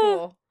so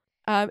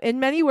cool. In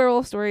many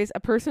werewolf stories, a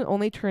person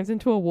only turns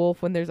into a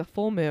wolf when there's a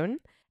full moon,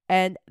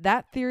 and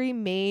that theory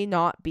may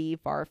not be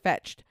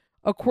far-fetched.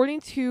 According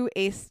to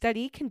a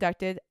study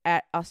conducted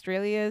at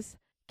Australia's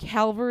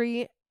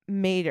Calvary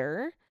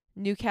Mater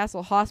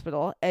Newcastle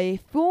Hospital, a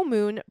full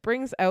moon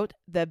brings out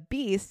the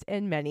beast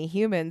in many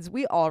humans.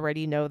 We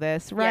already know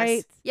this,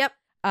 right? Yes.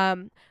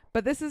 Yep.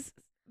 But this is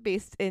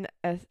based in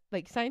a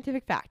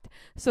scientific fact.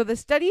 So the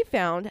study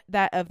found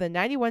that of the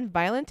 91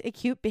 violent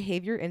acute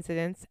behavior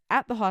incidents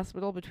at the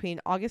hospital between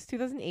August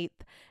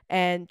 2008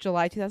 and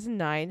July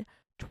 2009,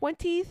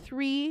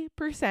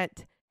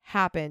 23%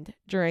 happened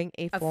during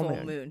a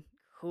full moon.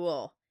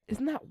 Cool.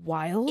 Isn't that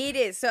wild? It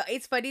is. So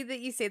it's funny that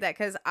you say that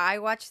because I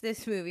watched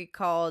this movie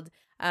called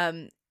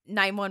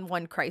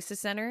 911 Crisis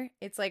Center.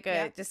 It's like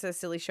just a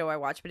silly show I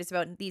watch, but it's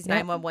about these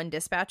 911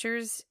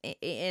 dispatchers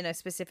in a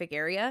specific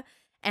area.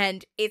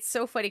 And it's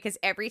so funny because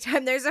every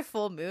time there's a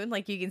full moon,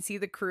 like you can see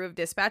the crew of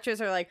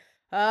dispatchers are like,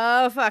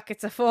 oh, fuck,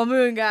 it's a full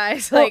moon,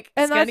 guys. Well, Like,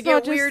 and it's going to that's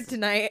get not weird just-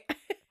 tonight.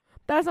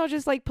 That's not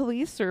just like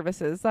police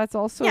services. That's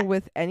also Yeah.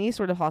 with any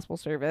sort of hospital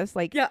service.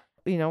 Like, Yeah.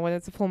 you know, when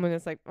it's a full moon,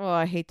 it's like, oh,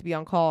 I hate to be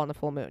on call on a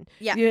full moon.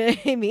 Yeah. You know what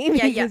I mean?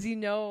 Yeah, yeah. Because you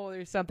know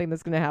there's something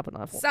that's going to happen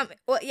on a full moon.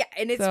 Well, yeah,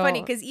 and it's funny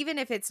So- because even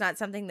if it's not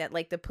something that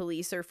like the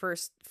police or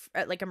first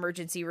like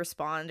emergency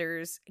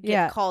responders get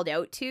Yeah. called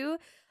out to,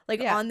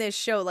 like Yeah. on this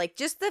show, like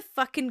just the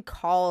fucking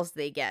calls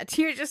they get,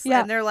 you're just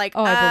Yeah. and they're like,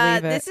 Oh, I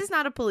believe it. this is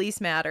not a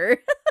police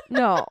matter.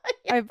 No,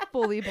 I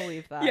fully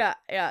believe that.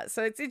 Yeah.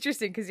 So it's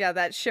interesting because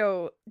that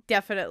show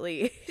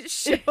definitely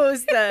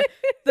shows the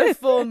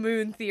full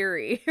moon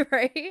theory,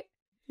 right?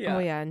 Oh,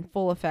 yeah, in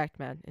full effect,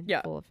 man. In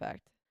Yeah. full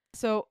effect.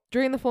 So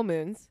during the full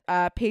moons,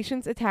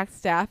 patients attacked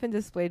staff and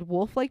displayed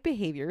wolf-like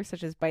behavior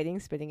such as biting,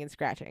 spitting, and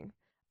scratching.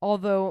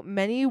 Although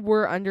many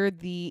were under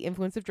the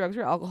influence of drugs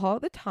or alcohol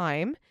at the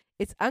time,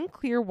 it's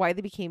unclear why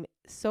they became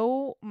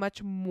so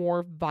much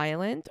more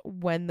violent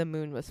when the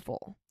moon was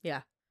full.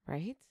 Yeah.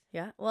 Right?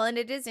 Yeah. Well, and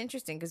it is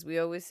interesting because we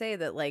always say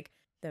that like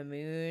the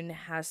moon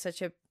has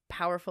such a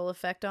powerful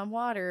effect on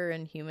water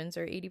and humans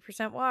are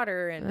 80%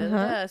 water and da,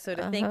 da, da. So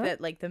to think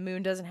that like the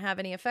moon doesn't have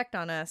any effect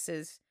on us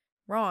is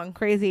wrong.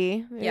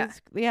 Crazy. Yeah.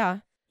 Yeah.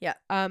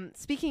 Yeah.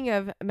 Speaking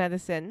of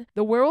medicine,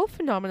 the werewolf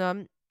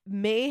phenomenon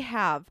may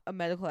have a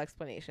medical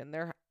explanation.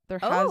 There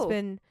has Oh.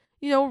 been,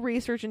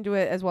 research into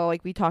it as well,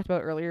 like we talked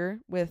about earlier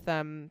with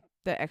the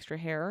extra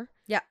hair.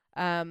 Yeah.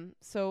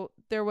 So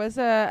there was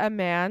a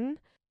man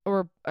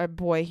or a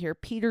boy here,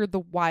 Peter the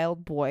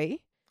Wild Boy,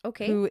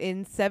 Okay. who in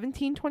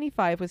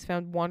 1725 was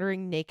found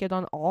wandering naked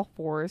on all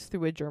fours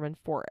through a German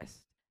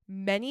forest.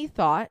 Many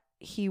thought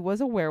he was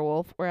a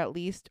werewolf or at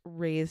least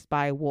raised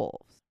by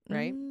wolves,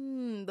 right?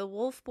 The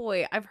wolf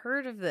boy. I've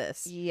heard of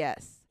this.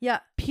 Yes. Yeah.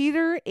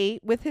 Peter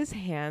ate with his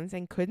hands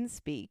and couldn't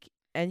speak,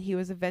 and he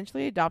was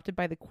eventually adopted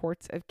by the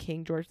courts of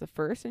King George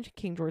I and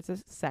King George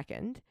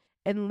II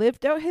and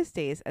lived out his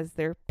days as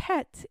their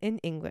pet in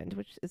England,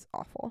 which is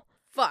awful.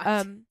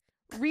 Fuck.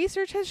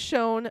 Research has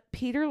shown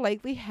Peter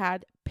likely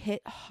had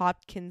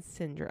Pitt-Hopkins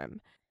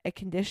syndrome, a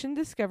condition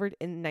discovered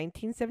in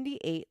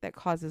 1978 that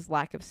causes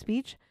lack of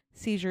speech,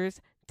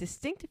 seizures,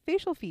 distinct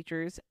facial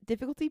features,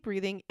 difficulty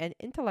breathing, and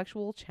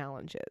intellectual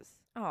challenges.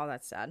 Oh,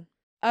 that's sad.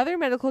 Other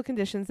medical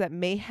conditions that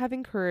may have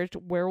encouraged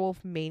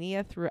werewolf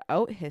mania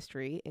throughout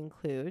history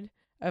include,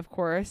 of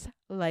course,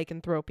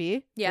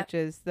 lycanthropy, Yeah. which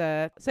is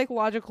the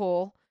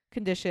psychological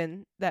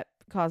condition that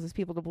causes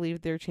people to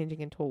believe they're changing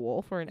into a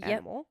wolf or an Yep.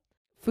 animal.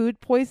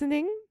 Food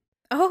poisoning,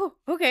 Oh,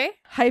 okay.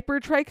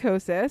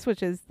 hypertrichosis,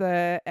 which is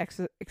the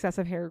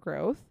excessive hair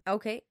growth,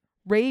 Okay.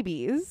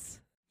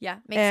 rabies, Yeah,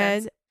 makes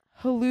and sense.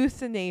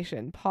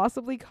 hallucination,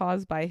 possibly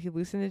caused by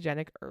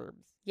hallucinogenic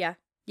herbs. Yeah.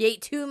 You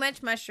ate too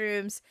much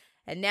mushrooms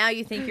and now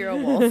you think you're a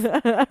wolf.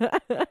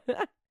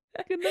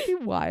 Couldn't that be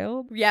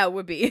wild? Yeah, it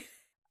would be.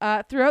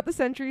 Throughout the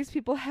centuries,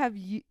 people have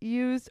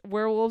used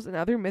werewolves and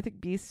other mythic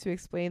beasts to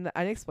explain the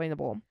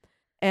unexplainable.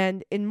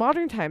 And in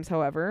modern times,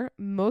 however,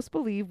 most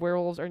believe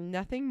werewolves are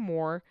nothing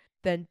more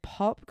than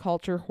pop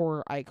culture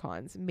horror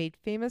icons, made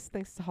famous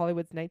thanks to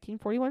Hollywood's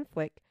 1941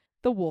 flick,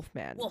 The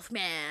Wolfman.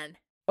 Wolfman.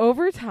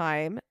 Over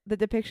time, the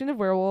depiction of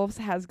werewolves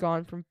has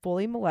gone from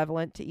fully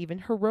malevolent to even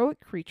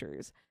heroic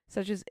creatures,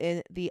 such as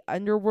in the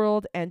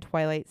Underworld and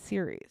Twilight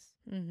series.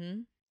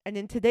 Mm-hmm. And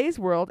in today's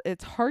world,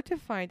 it's hard to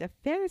find a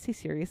fantasy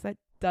series that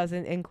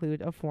doesn't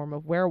include a form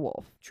of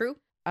werewolf. True.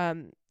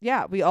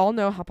 Yeah, we all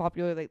know how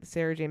popular like the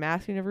Sarah J.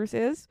 Maas universe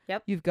is.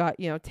 Yep. You've got,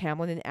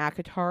 Tamlin and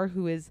Akatar,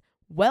 who is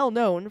well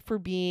known for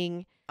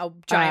being A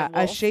giant a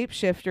wolf.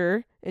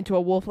 shapeshifter into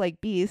a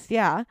wolf-like beast.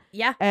 Yeah.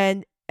 Yeah.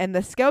 And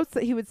the scouts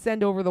that he would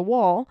send over the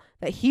wall,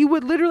 that he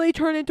would literally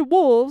turn into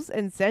wolves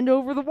and send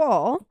over the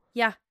wall.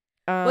 Yeah.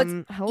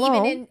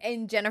 Hello. Even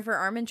in Jennifer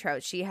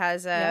Armentrout, she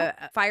has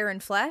Fire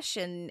and Flesh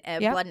and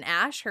Yep. Blood and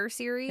Ash, her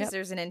series. Yep.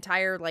 There's an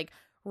entire like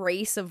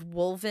race of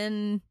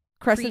wolven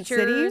Crescent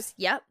creatures. City.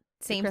 Yep.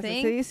 Same Crescent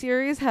thing. City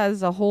series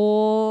has a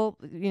whole,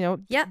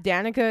 Yeah.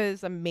 Danica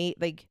is a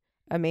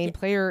main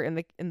player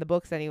in the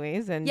books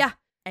anyways, and Yeah.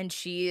 And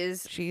she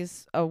is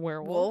she's a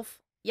werewolf.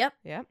 wolf. Yep.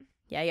 Yep.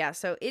 Yeah.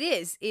 So it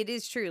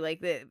is true.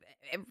 Like the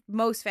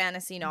most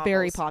fantasy novels.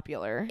 Very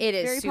popular. It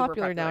is very super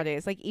popular popular.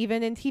 nowadays. Like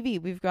even in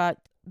TV, we've got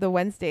the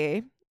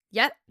Wednesday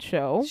Yep.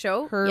 show.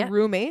 Her Yep.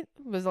 roommate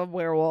was a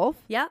werewolf.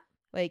 Yep.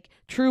 Like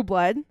True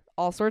Blood,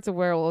 all sorts of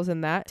werewolves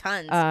in that.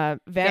 Tons.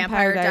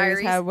 Vampire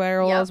Diaries had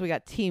werewolves. Yep. We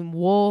got Team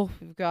Wolf.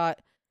 We've got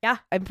Yeah.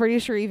 I'm pretty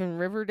sure even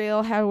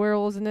Riverdale had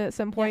werewolves in it at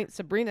some point.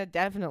 Sabrina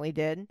definitely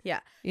did. Yeah.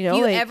 You know, If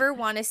you like, ever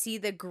want to see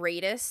the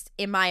greatest,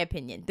 in my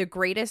opinion, the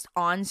greatest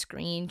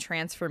on-screen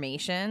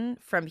transformation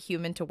from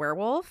human to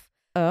werewolf,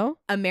 oh,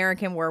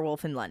 American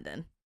Werewolf in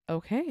London.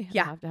 okay.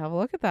 Yeah. I'll have to have a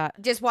look at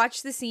that. Just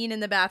watch the scene in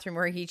the bathroom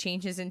where he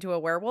changes into a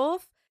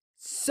werewolf.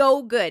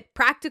 So good.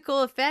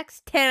 Practical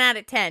effects, 10 out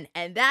of 10.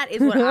 And that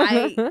is what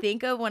I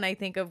think of when I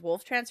think of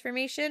wolf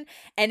transformation.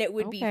 And it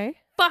would be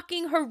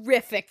fucking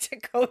horrific to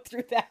go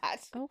through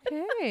that.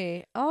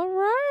 Okay. All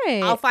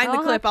right. I'll find the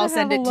clip. I'll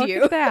send it to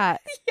you.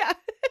 That. Yeah.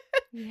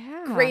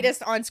 Yeah.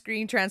 Greatest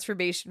on-screen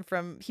transformation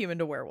from human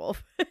to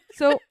werewolf.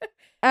 So,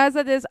 as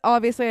it is,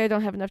 obviously I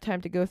don't have enough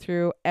time to go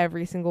through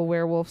every single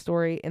werewolf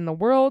story in the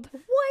world.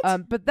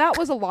 What? But that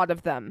was a lot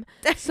of them.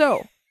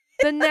 So,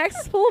 the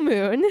next full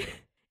moon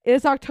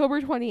is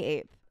October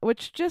 28th,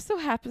 which just so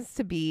happens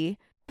to be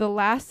the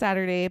last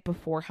Saturday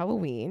before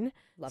Halloween.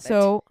 Love it.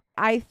 So,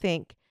 I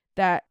think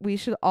that we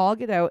should all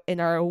get out in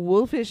our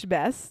wolfish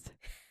best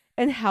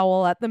and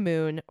howl at the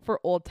moon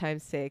for old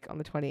time's sake on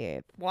the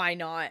 28th. Why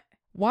not?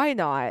 Why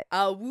not?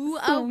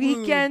 The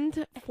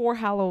weekend for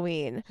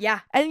Halloween. Yeah.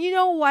 And you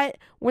know what?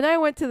 When I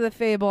went to the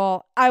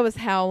Fable, I was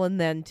howling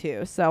then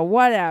too. So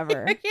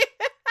whatever.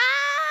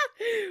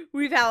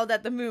 We've howled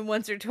at the moon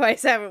once or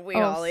twice, haven't we,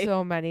 Holly?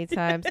 So many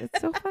times.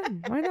 It's so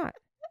fun. Why not?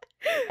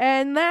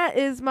 And that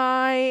is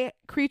my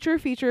creature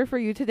feature for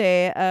you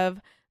today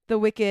of the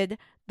wicked,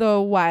 the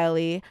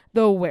wily,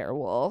 the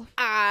werewolf.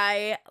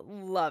 I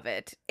love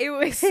it.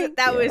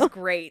 That was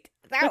great.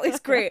 That was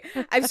great.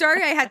 I'm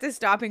sorry I had to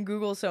stop and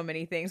Google so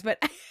many things, but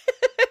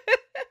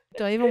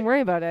don't even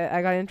worry about it.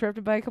 I got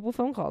interrupted by a couple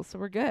phone calls, so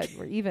we're good.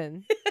 We're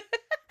even.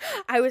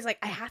 I was like,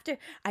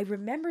 I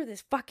remember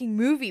this fucking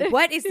movie.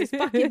 What is this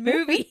fucking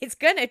movie? It's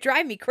gonna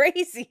drive me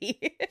crazy.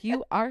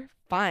 You are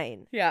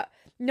fine. Yeah.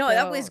 No,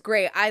 that was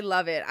great. I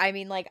love it. I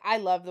mean, like, I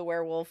love the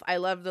werewolf. I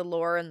love the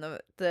lore and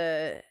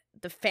the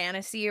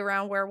fantasy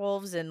around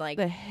werewolves and like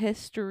the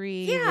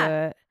history.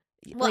 Yeah.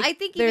 Well, I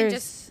think even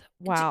just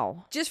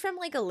wow. Just from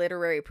like a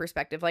literary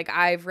perspective, like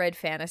I've read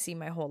fantasy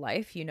my whole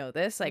life. You know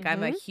this. Like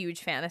I'm a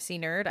huge fantasy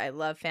nerd. I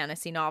love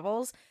fantasy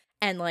novels,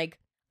 and like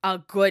a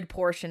good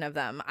portion of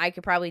them, I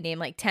could probably name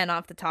like 10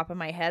 off the top of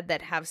my head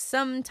that have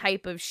some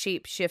type of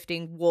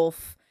shape-shifting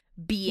wolf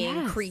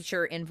being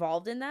creature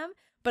involved in them.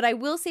 But I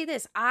will say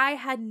this, I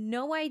had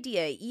no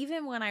idea,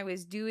 even when I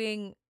was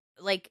doing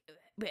like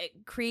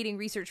creating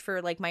research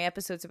for like my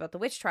episodes about the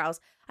witch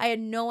trials, I had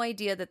no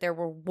idea that there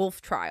were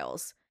wolf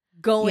trials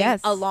going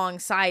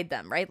alongside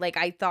them, right? Like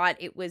I thought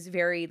it was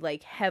very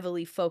like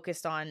heavily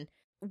focused on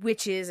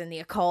witches and the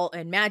occult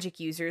and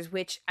magic users,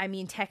 which I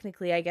mean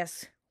technically I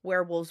guess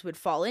werewolves would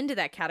fall into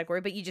that category,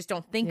 but you just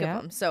don't think of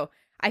them. So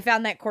I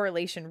found that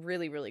correlation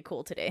really, really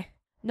cool today.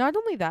 Not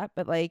only that,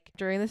 but like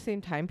during the same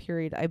time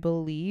period, I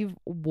believe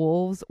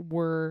wolves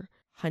were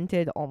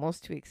hunted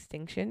almost to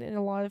extinction in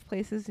a lot of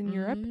places in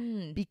Europe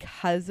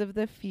because of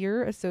the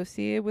fear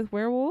associated with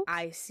werewolves.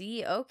 I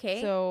see.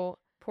 Okay. So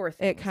poor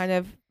things. It kind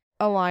of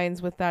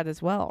aligns with that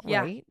as well,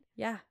 yeah. right?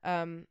 Yeah.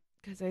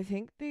 Because I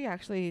think they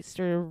actually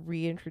started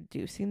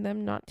reintroducing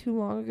them not too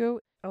long ago.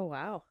 Oh,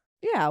 wow.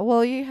 Yeah,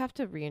 well, you have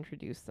to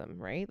reintroduce them,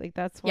 right? Like,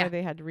 that's why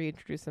they had to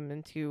reintroduce them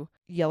into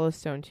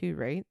Yellowstone, too,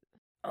 right?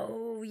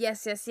 Oh,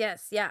 yes.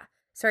 Yeah.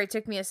 Sorry, it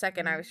took me a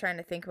second. I was trying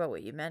to think about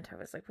what you meant. I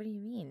was like, what do you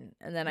mean?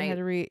 And then I had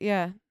to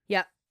Yeah.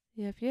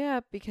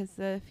 Yep, because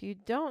if you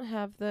don't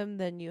have them,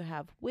 then you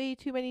have way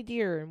too many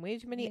deer and way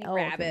too many elk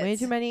rabbits. and way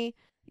too many,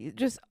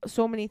 just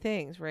so many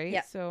things, right?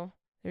 Yeah. So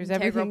there's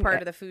integral everything. Part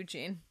of the food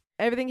chain.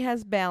 Everything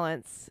has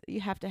balance.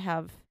 You have to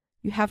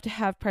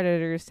have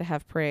predators to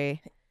have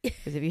prey.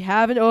 Because if you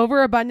have an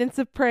overabundance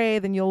of prey,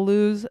 then you'll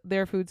lose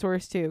their food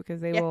source too. Because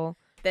they will.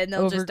 Then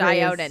they'll just die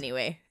out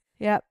anyway.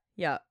 Yep.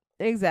 Yeah.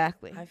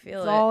 Exactly. I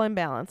feel it's all in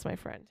balance, my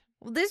friend.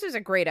 Well, this was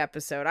a great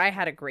episode. I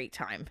had a great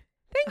time.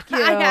 Thank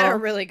you. I had a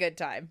really good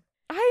time.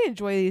 I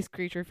enjoy these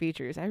creature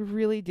features. I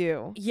really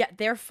do. Yeah,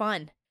 they're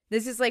fun.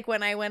 This is like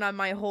when I went on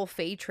my whole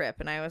Fae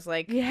trip and I was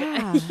like,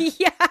 yeah.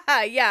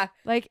 yeah.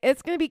 Like,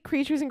 it's going to be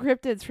creatures and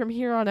cryptids from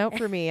here on out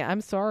for me.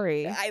 I'm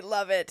sorry. I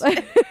love it.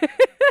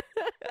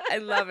 I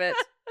love it.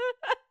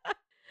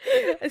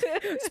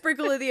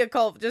 Sprinkle of the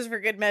occult just for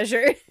good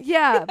measure.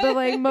 Yeah, but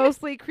like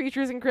mostly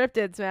creatures and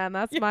cryptids, man.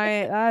 That's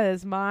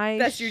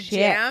That's your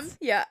jam.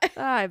 Yeah.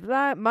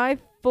 My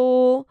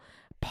full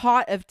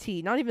pot of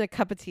tea, not even a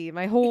cup of tea.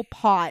 My whole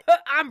pot.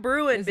 I'm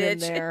brewing, is bitch. In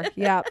there.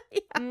 Yep.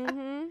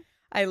 Yeah.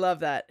 I love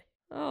that.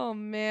 Oh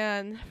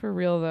man, for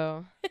real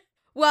though.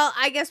 Well,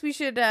 I guess we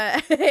should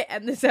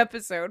end this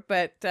episode,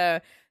 but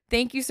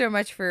thank you so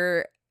much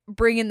for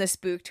bringing the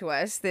spook to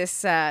us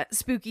this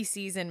spooky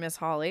season, Miss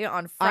Holly,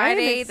 on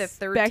Friday the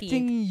 13th. I'm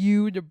expecting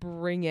you to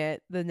bring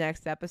it the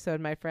next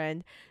episode, my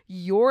friend.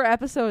 Your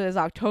episode is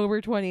October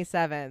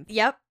 27th.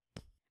 Yep.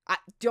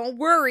 Don't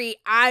worry,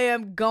 I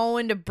am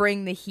going to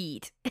bring the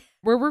heat.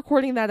 We're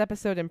recording that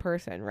episode in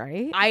person,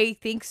 right? I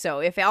think so.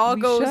 If it all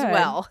goes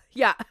well.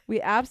 Yeah.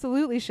 We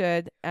absolutely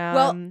should.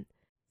 So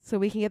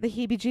we can get the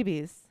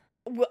heebie-jeebies.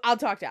 I'll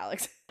talk to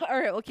Alex. All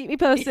right, well, keep me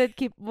posted.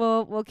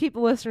 We'll keep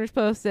the listeners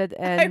posted,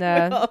 and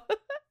I will.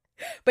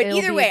 But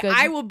either way,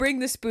 I will bring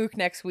the spook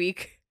next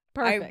week.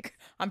 Perfect.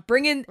 I'm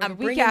bringing the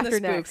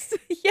spooks. next.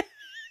 Yeah.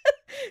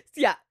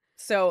 Yeah.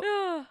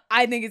 So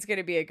I think it's going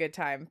to be a good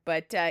time.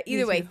 But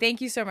either way, too. thank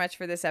you so much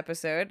for this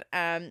episode.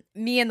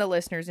 Me and the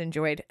listeners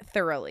enjoyed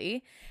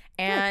thoroughly.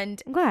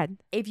 And I'm glad.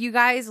 if you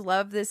guys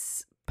love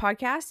this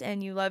podcast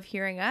and you love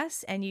hearing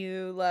us and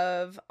you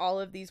love all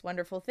of these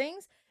wonderful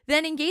things,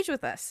 then engage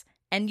with us.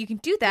 And you can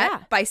do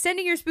that by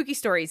sending your spooky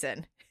stories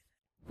in.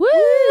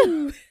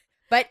 Woo!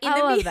 But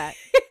I love that.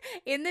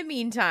 in the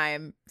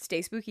meantime,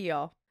 stay spooky,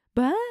 y'all.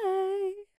 Bye.